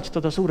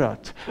elhagytad az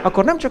Urat,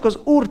 akkor nem csak az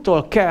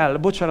Úrtól kell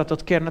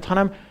bocsánatot kérned,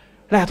 hanem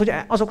lehet, hogy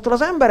azoktól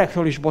az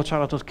emberekről is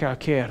bocsánatot kell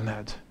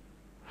kérned.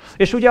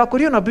 És ugye akkor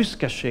jön a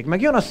büszkeség,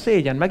 meg jön a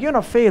szégyen, meg jön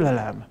a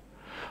félelem.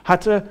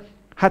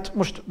 Hát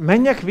most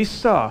menjek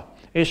vissza,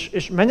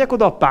 és menjek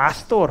oda a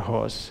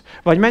pásztorhoz?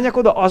 Vagy menjek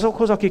oda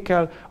azokhoz,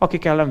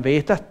 akik ellen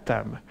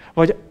vétettem?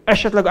 Vagy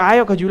esetleg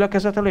álljak a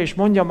gyülekezet elé, és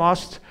mondjam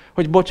azt,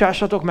 hogy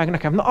bocsássatok meg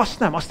nekem? Na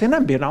azt én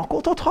nem bírnám,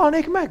 akkor ott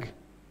halnék meg.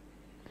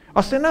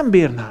 Azt én nem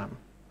bírnám.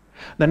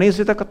 De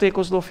nézzétek, a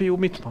tékozló fiú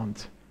mit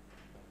mond?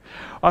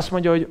 Azt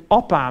mondja, hogy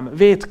apám,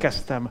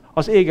 vétkeztem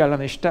az ég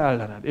ellen és te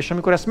ellened. És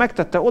amikor ezt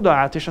megtette,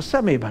 odaállt, és a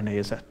szemébe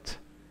nézett.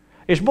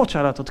 És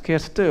bocsánatot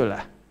kért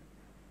tőle.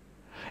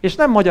 És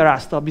nem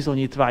magyarázta a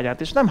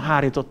bizonyítványát, és nem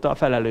hárította a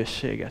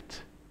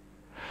felelősséget.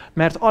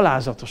 Mert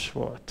alázatos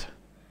volt.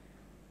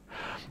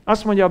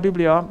 Azt mondja a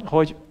Biblia,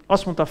 hogy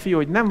azt mondta a fiú,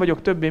 hogy nem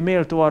vagyok többé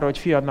méltó arra, hogy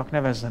fiadnak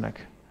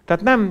nevezzenek.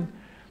 Tehát nem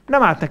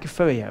állt neki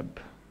följebb.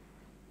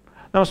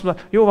 Nem azt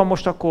mondta, jó van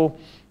most akkor,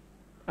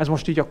 ez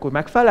most így akkor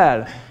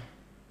megfelel?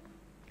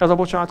 Ez a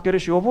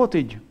bocsánatkérés jó volt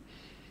így?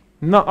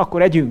 Na,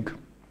 akkor együnk.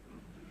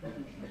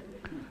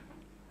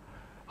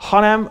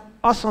 Hanem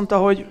azt mondta,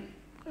 hogy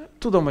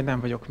tudom, hogy nem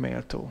vagyok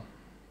méltó.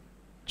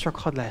 Csak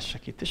hadd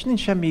lehessek itt. És nincs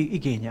semmi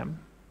igényem.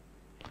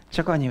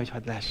 Csak annyi, hogy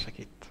hadd lehessek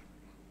itt.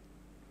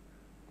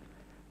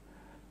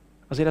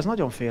 Azért ez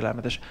nagyon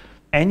félelmetes.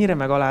 Ennyire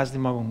megalázni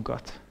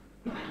magunkat.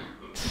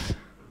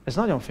 Ez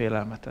nagyon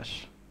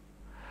félelmetes.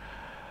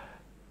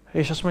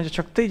 És azt mondja,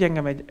 csak tégy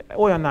engem egy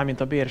olyanná,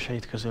 mint a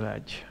bérseid közül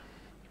egy.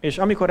 És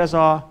amikor ez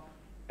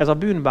a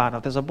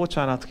bűnbánat, ez a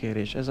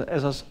bocsánatkérés,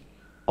 ez az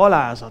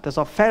alázat, ez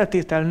a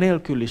feltétel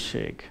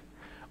nélküliség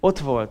ott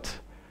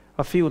volt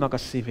a fiúnak a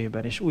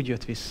szívében, és úgy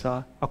jött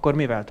vissza, akkor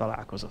mivel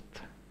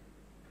találkozott?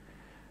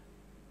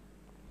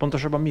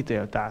 Pontosabban mit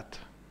élt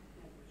át?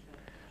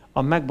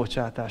 A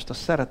megbocsátást, a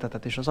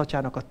szeretetet és az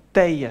atyának a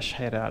teljes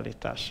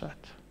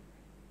helyreállítását.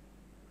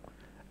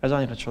 Ez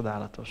annyira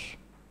csodálatos.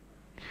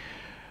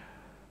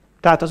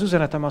 Tehát az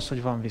üzenetem az,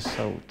 hogy van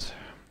visszaút.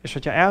 És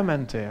hogyha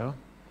elmentél,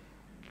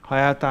 ha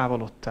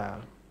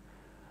eltávolodtál,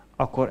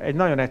 akkor egy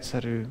nagyon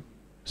egyszerű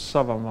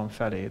szavam van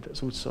feléd.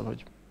 Ez úgy szól,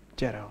 hogy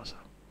gyere haza.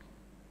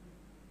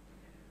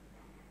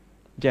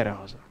 Gyere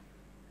haza.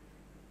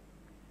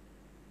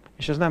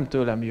 És ez nem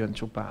tőlem jön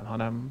csupán,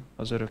 hanem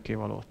az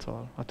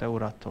örökkévalótól, a te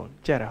Urattól.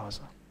 Gyere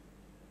haza.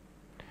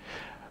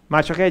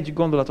 Már csak egy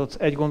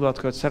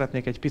gondolatkört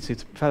szeretnék egy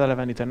picit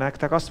feleleveníteni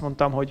nektek. Azt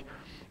mondtam, hogy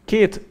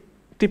két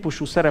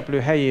típusú szereplő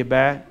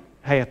helyébe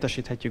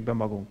helyettesíthetjük be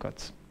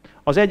magunkat.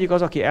 Az egyik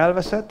az, aki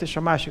elveszett, és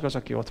a másik az,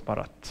 aki ott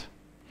maradt.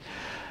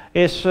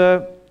 És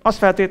azt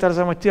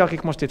feltételezem, hogy ti,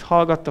 akik most itt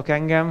hallgattok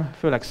engem,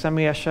 főleg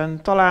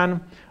személyesen,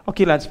 talán a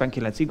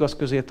 99 igaz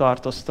közé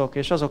tartoztok,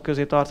 és azok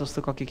közé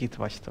tartoztok, akik itt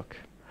vagytok.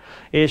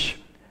 És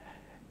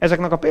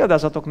ezeknek a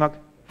példázatoknak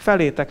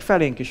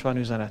felénk is van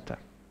üzenete.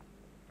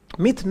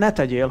 Mit ne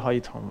tegyél, ha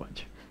itthon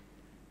vagy?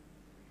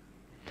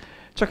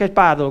 Csak egy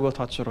pár dolgot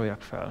hadd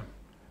soroljak fel.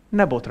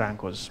 Ne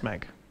botránkozz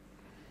meg.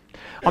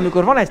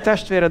 Amikor van egy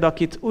testvéred,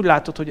 akit úgy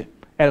látod, hogy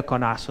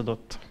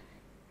elkanászodott,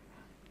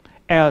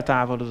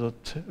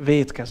 eltávolodott,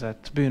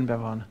 vétkezett, bűnbe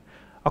van,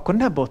 akkor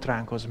ne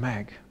botránkozz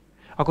meg.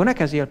 Akkor ne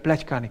kezdjél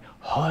pletykálni.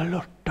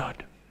 Hallottad?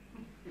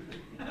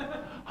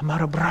 Ha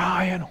már a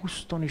Brian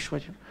Houston is,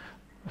 vagy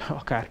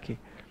akárki.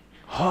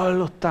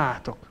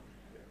 Hallottátok?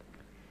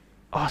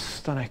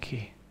 Azt a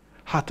neki.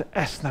 Hát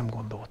ezt nem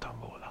gondoltam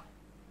volna.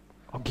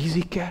 A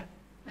Gizike?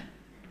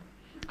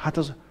 Hát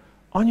az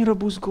annyira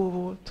buzgó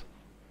volt.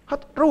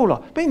 Hát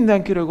róla,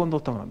 mindenkiről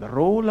gondoltam volna, de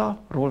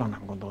róla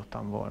nem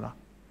gondoltam volna.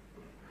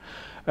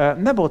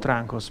 Ne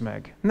botránkozz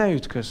meg, ne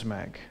ütközz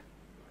meg.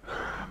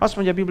 Azt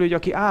mondja a Biblia, hogy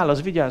aki áll,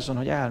 az vigyázzon,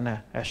 hogy el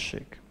ne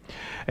essék.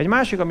 Egy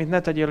másik, amit ne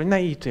tegyél, hogy ne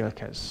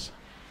ítélkezz.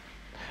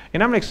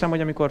 Én emlékszem,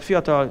 hogy amikor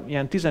fiatal,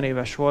 ilyen 10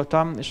 éves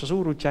voltam, és az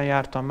Úr útján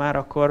jártam már,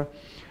 akkor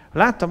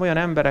láttam olyan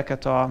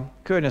embereket a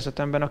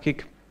környezetemben,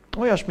 akik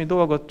olyasmi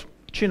dolgot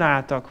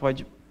csináltak,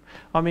 vagy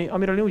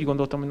amiről én úgy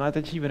gondoltam, hogy na, hát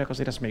egy hívőnek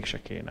azért ez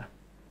mégse kéne.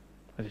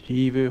 Ez egy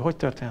hívő, hogy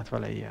történhet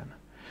vele ilyen?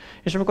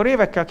 És amikor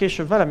évekkel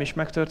később velem is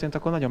megtörtént,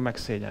 akkor nagyon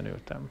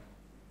megszégyenültem.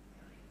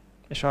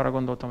 És arra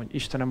gondoltam, hogy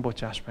Istenem,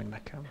 bocsáss meg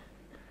nekem,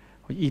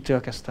 hogy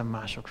ítélkeztem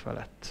mások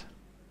felett.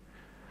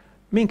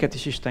 Minket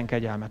is Isten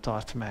kegyelme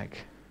tart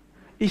meg.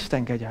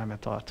 Isten kegyelme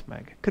tart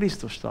meg.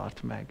 Krisztus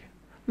tart meg.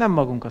 Nem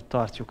magunkat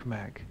tartjuk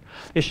meg.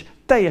 És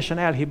teljesen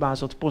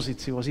elhibázott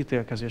pozíció az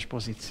ítélkezés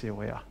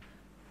pozíciója.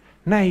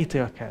 Ne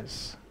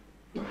ítélkezz.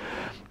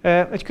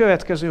 Egy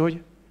következő,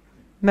 hogy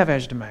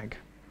nevesd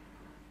meg.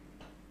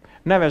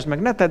 Nevesd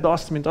meg, ne tedd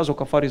azt, mint azok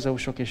a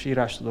farizeusok és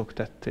írástudók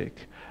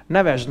tették.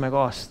 Nevesd meg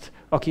azt,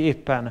 aki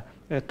éppen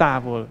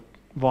távol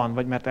van,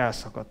 vagy mert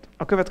elszakadt.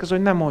 A következő,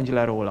 hogy ne mondj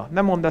le róla.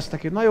 Ne mondd ezt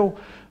neki, na jó,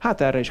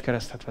 hát erre is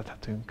keresztet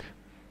vethetünk.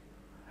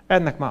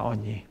 Ennek már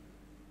annyi.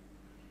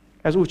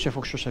 Ez úgyse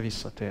fog sose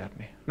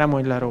visszatérni. Ne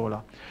mondj le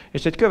róla.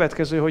 És egy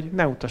következő, hogy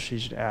ne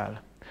utasítsd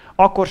el.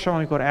 Akkor sem,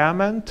 amikor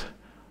elment,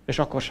 és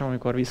akkor sem,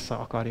 amikor vissza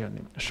akar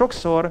jönni.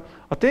 Sokszor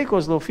a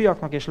tékozló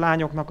fiaknak és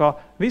lányoknak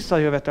a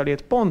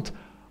visszajövetelét pont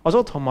az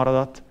otthon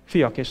maradott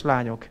fiak és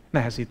lányok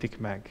nehezítik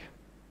meg.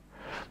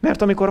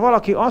 Mert amikor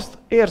valaki azt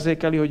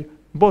érzékeli, hogy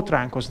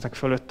botránkoznak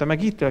fölötte,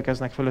 meg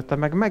ítélkeznek fölötte,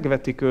 meg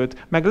megvetik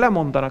őt, meg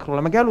lemondanak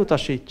róla, meg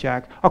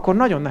elutasítják, akkor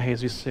nagyon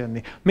nehéz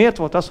visszajönni. Miért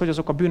volt az, hogy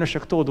azok a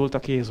bűnösök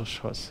tódultak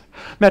Jézushoz?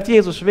 Mert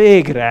Jézus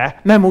végre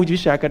nem úgy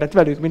viselkedett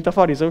velük, mint a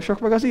farizeusok,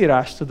 meg az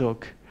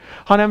írástudók,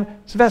 hanem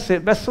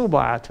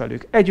szóba állt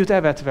velük, együtt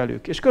evett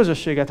velük, és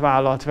közösséget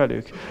vállalt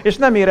velük, és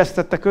nem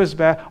éreztette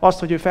közbe azt,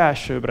 hogy ő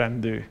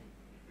felsőbbrendű.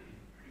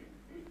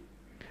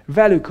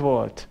 Velük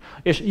volt.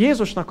 És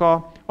Jézusnak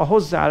a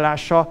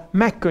hozzáállása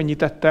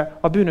megkönnyítette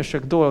a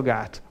bűnösök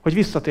dolgát, hogy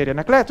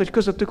visszatérjenek. Lehet, hogy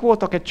közöttük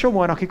voltak egy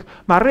csomóan, akik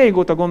már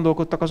régóta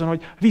gondolkodtak azon,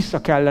 hogy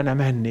vissza kellene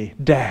menni,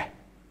 de.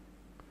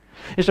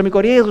 És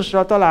amikor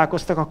Jézussal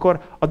találkoztak,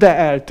 akkor a de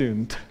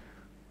eltűnt.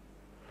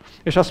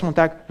 És azt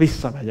mondták,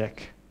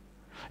 visszamegyek.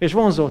 És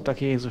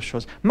vonzódtak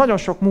Jézushoz. Nagyon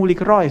sok múlik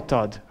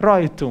rajtad,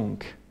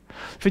 rajtunk.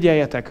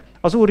 Figyeljetek,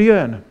 az Úr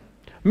jön.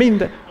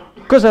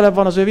 Közelebb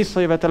van az ő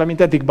visszajövetele,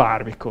 mint eddig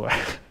bármikor.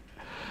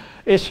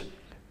 És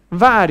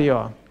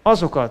várja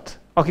azokat,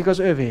 akik az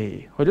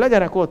övéi, hogy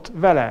legyenek ott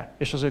vele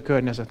és az ő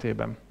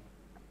környezetében.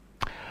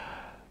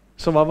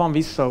 Szóval van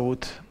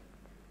visszaút,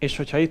 és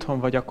hogyha itthon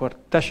vagy, akkor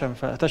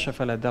te se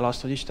feledd el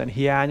azt, hogy Isten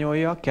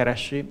hiányolja,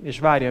 keresi, és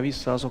várja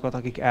vissza azokat,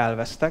 akik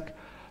elvesztek,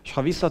 és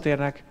ha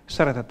visszatérnek,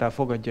 szeretettel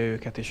fogadja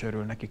őket, és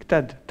örül nekik.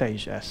 Tedd te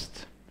is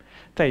ezt.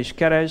 Te is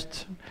keresd,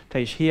 te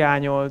is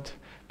hiányold,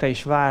 te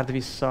is várd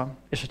vissza,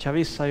 és hogyha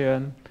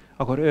visszajön,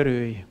 akkor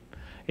örülj,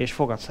 és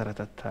fogad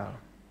szeretettel.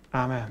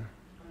 Ámen.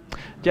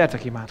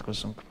 Gyertek,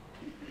 imádkozzunk.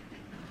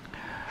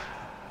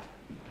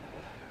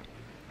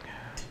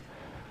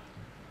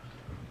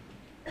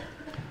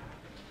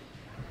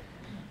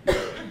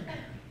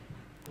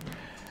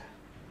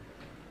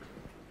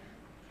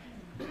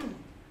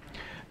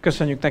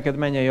 Köszönjük neked,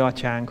 mennyei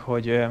Atyánk,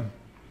 hogy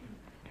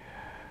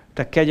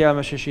te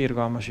kegyelmes és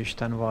irgalmas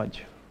Isten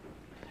vagy.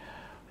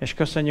 És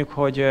köszönjük,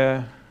 hogy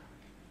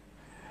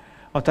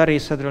a te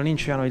részedről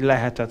nincs olyan, hogy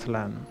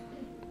lehetetlen.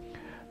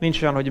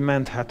 Nincs olyan, hogy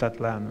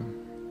menthetetlen.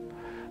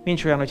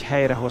 Nincs olyan, hogy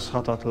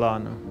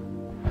helyrehozhatatlan.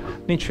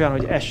 Nincs olyan,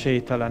 hogy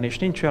esélytelen, és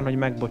nincs olyan, hogy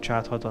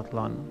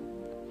megbocsáthatatlan.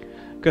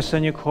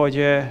 Köszönjük,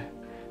 hogy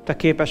te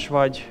képes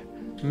vagy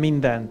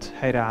mindent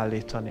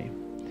helyreállítani.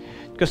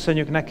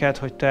 Köszönjük neked,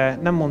 hogy te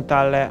nem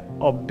mondtál le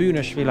a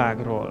bűnös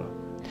világról.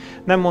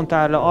 Nem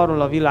mondtál le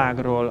arról a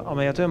világról,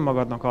 amelyet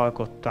önmagadnak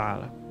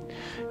alkottál.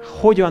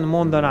 Hogyan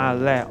mondanál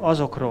le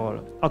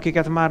azokról,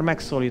 akiket már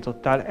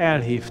megszólítottál,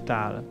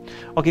 elhívtál,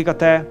 akik a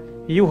te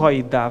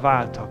juhaiddá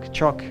váltak,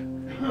 csak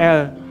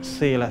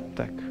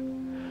elszélettek.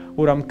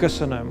 Uram,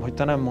 köszönöm, hogy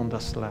te nem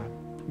mondasz le.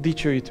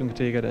 Dicsőítünk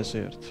téged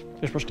ezért.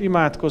 És most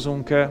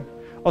imádkozunk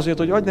azért,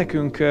 hogy adj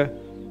nekünk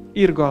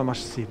irgalmas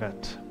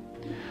szívet.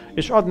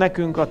 És add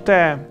nekünk a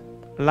te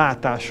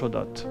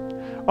látásodat.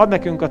 Add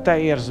nekünk a te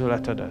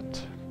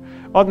érzületedet.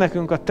 Add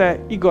nekünk a te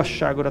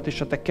igazságodat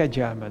és a te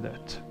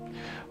kegyelmedet.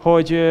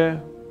 Hogy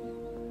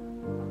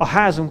a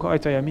házunk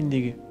ajtaja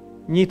mindig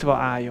nyitva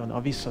álljon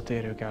a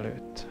visszatérők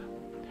előtt.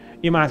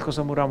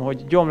 Imádkozom, Uram,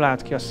 hogy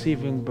gyomláld ki a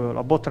szívünkből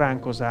a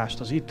botránkozást,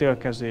 az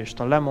ítélkezést,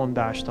 a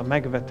lemondást, a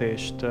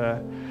megvetést,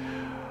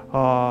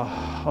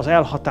 az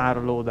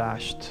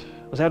elhatárolódást,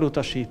 az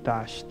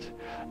elutasítást,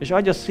 és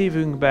adj a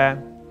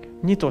szívünkbe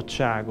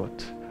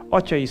nyitottságot,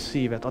 atyai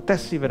szívet, a te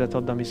szívedet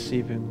add a mi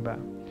szívünkbe.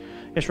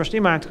 És most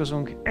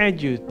imádkozunk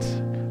együtt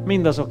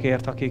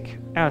mindazokért, akik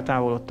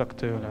eltávolodtak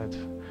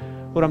tőled.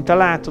 Uram, te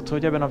látod,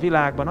 hogy ebben a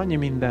világban annyi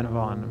minden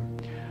van,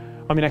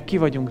 aminek ki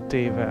vagyunk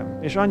téve,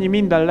 és annyi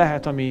minden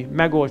lehet, ami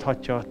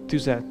megoldhatja a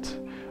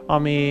tüzet,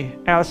 ami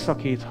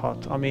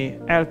elszakíthat, ami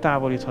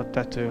eltávolíthat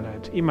te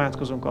tőled.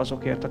 Imádkozunk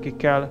azokért,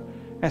 akikkel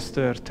ez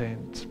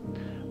történt.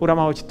 Uram,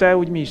 ahogy te,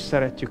 úgy mi is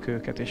szeretjük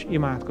őket, és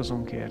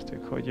imádkozunk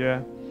értük, hogy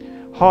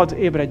hadd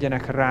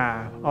ébredjenek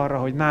rá arra,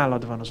 hogy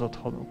nálad van az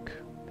otthonuk.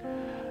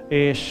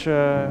 És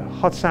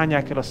hadd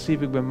szállják el a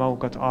szívükben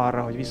magukat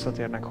arra, hogy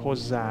visszatérnek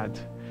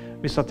hozzád,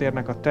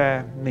 visszatérnek a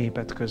te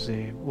néped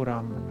közé.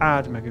 Uram,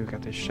 áld meg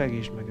őket, és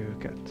segíts meg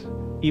őket.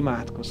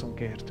 Imádkozunk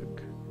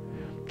értük.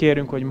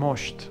 Kérünk, hogy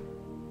most,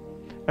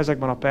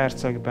 ezekben a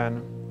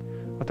percekben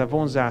a te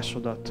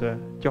vonzásodat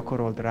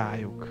gyakorold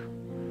rájuk,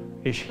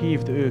 és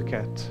hívd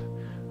őket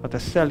a te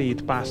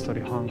szelíd pásztori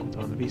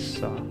hangodon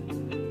vissza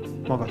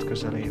magad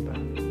közelébe.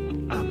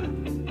 Ámen.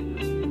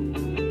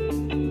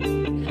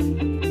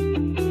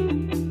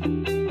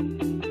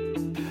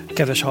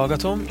 Kedves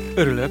hallgatóm,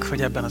 örülök,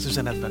 hogy ebben az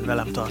üzenetben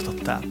velem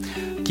tartottál.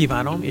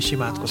 Kívánom és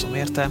imádkozom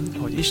érte,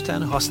 hogy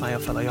Isten használja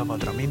fel a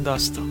javadra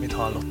mindazt, amit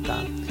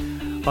hallottál.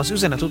 Az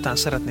üzenet után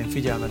szeretném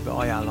figyelmetbe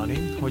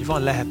ajánlani, hogy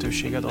van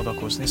lehetőséged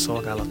adakozni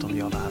szolgálatom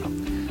javára.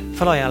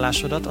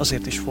 Felajánlásodat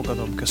azért is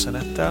fogadom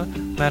köszönettel,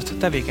 mert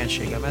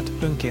tevékenységemet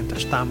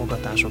önkéntes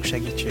támogatások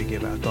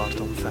segítségével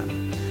tartom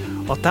fenn.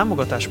 A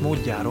támogatás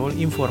módjáról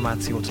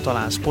információt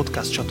találsz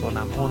podcast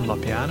csatornám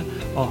honlapján,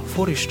 a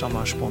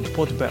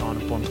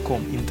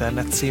foristamas.podbean.com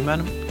internet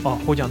címen, a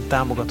Hogyan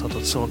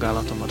támogathatod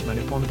szolgálatomat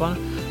menüpontban,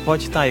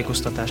 vagy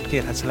tájékoztatást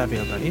kérhetsz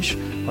levélben is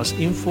az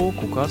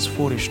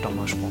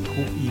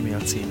info@foristamas.hu e-mail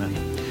címen.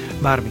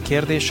 Bármi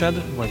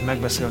kérdésed, vagy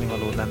megbeszélni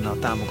valód lenne a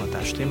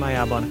támogatás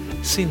témájában,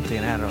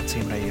 szintén erre a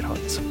címre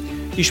írhatsz.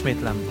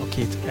 Ismétlem a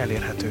két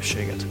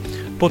elérhetőséget.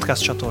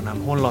 Podcast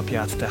csatornám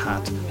honlapját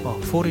tehát a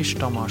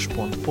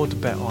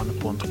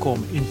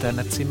foristamas.podbean.com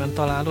internet címen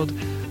találod,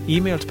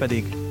 e-mailt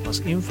pedig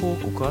az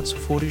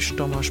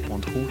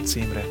info@foristamas.hu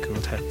címre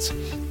küldhetsz.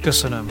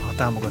 Köszönöm, ha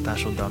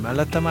támogatásoddal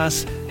mellettem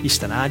állsz,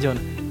 Isten áldjon,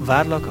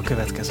 várlak a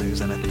következő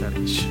üzenettel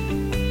is.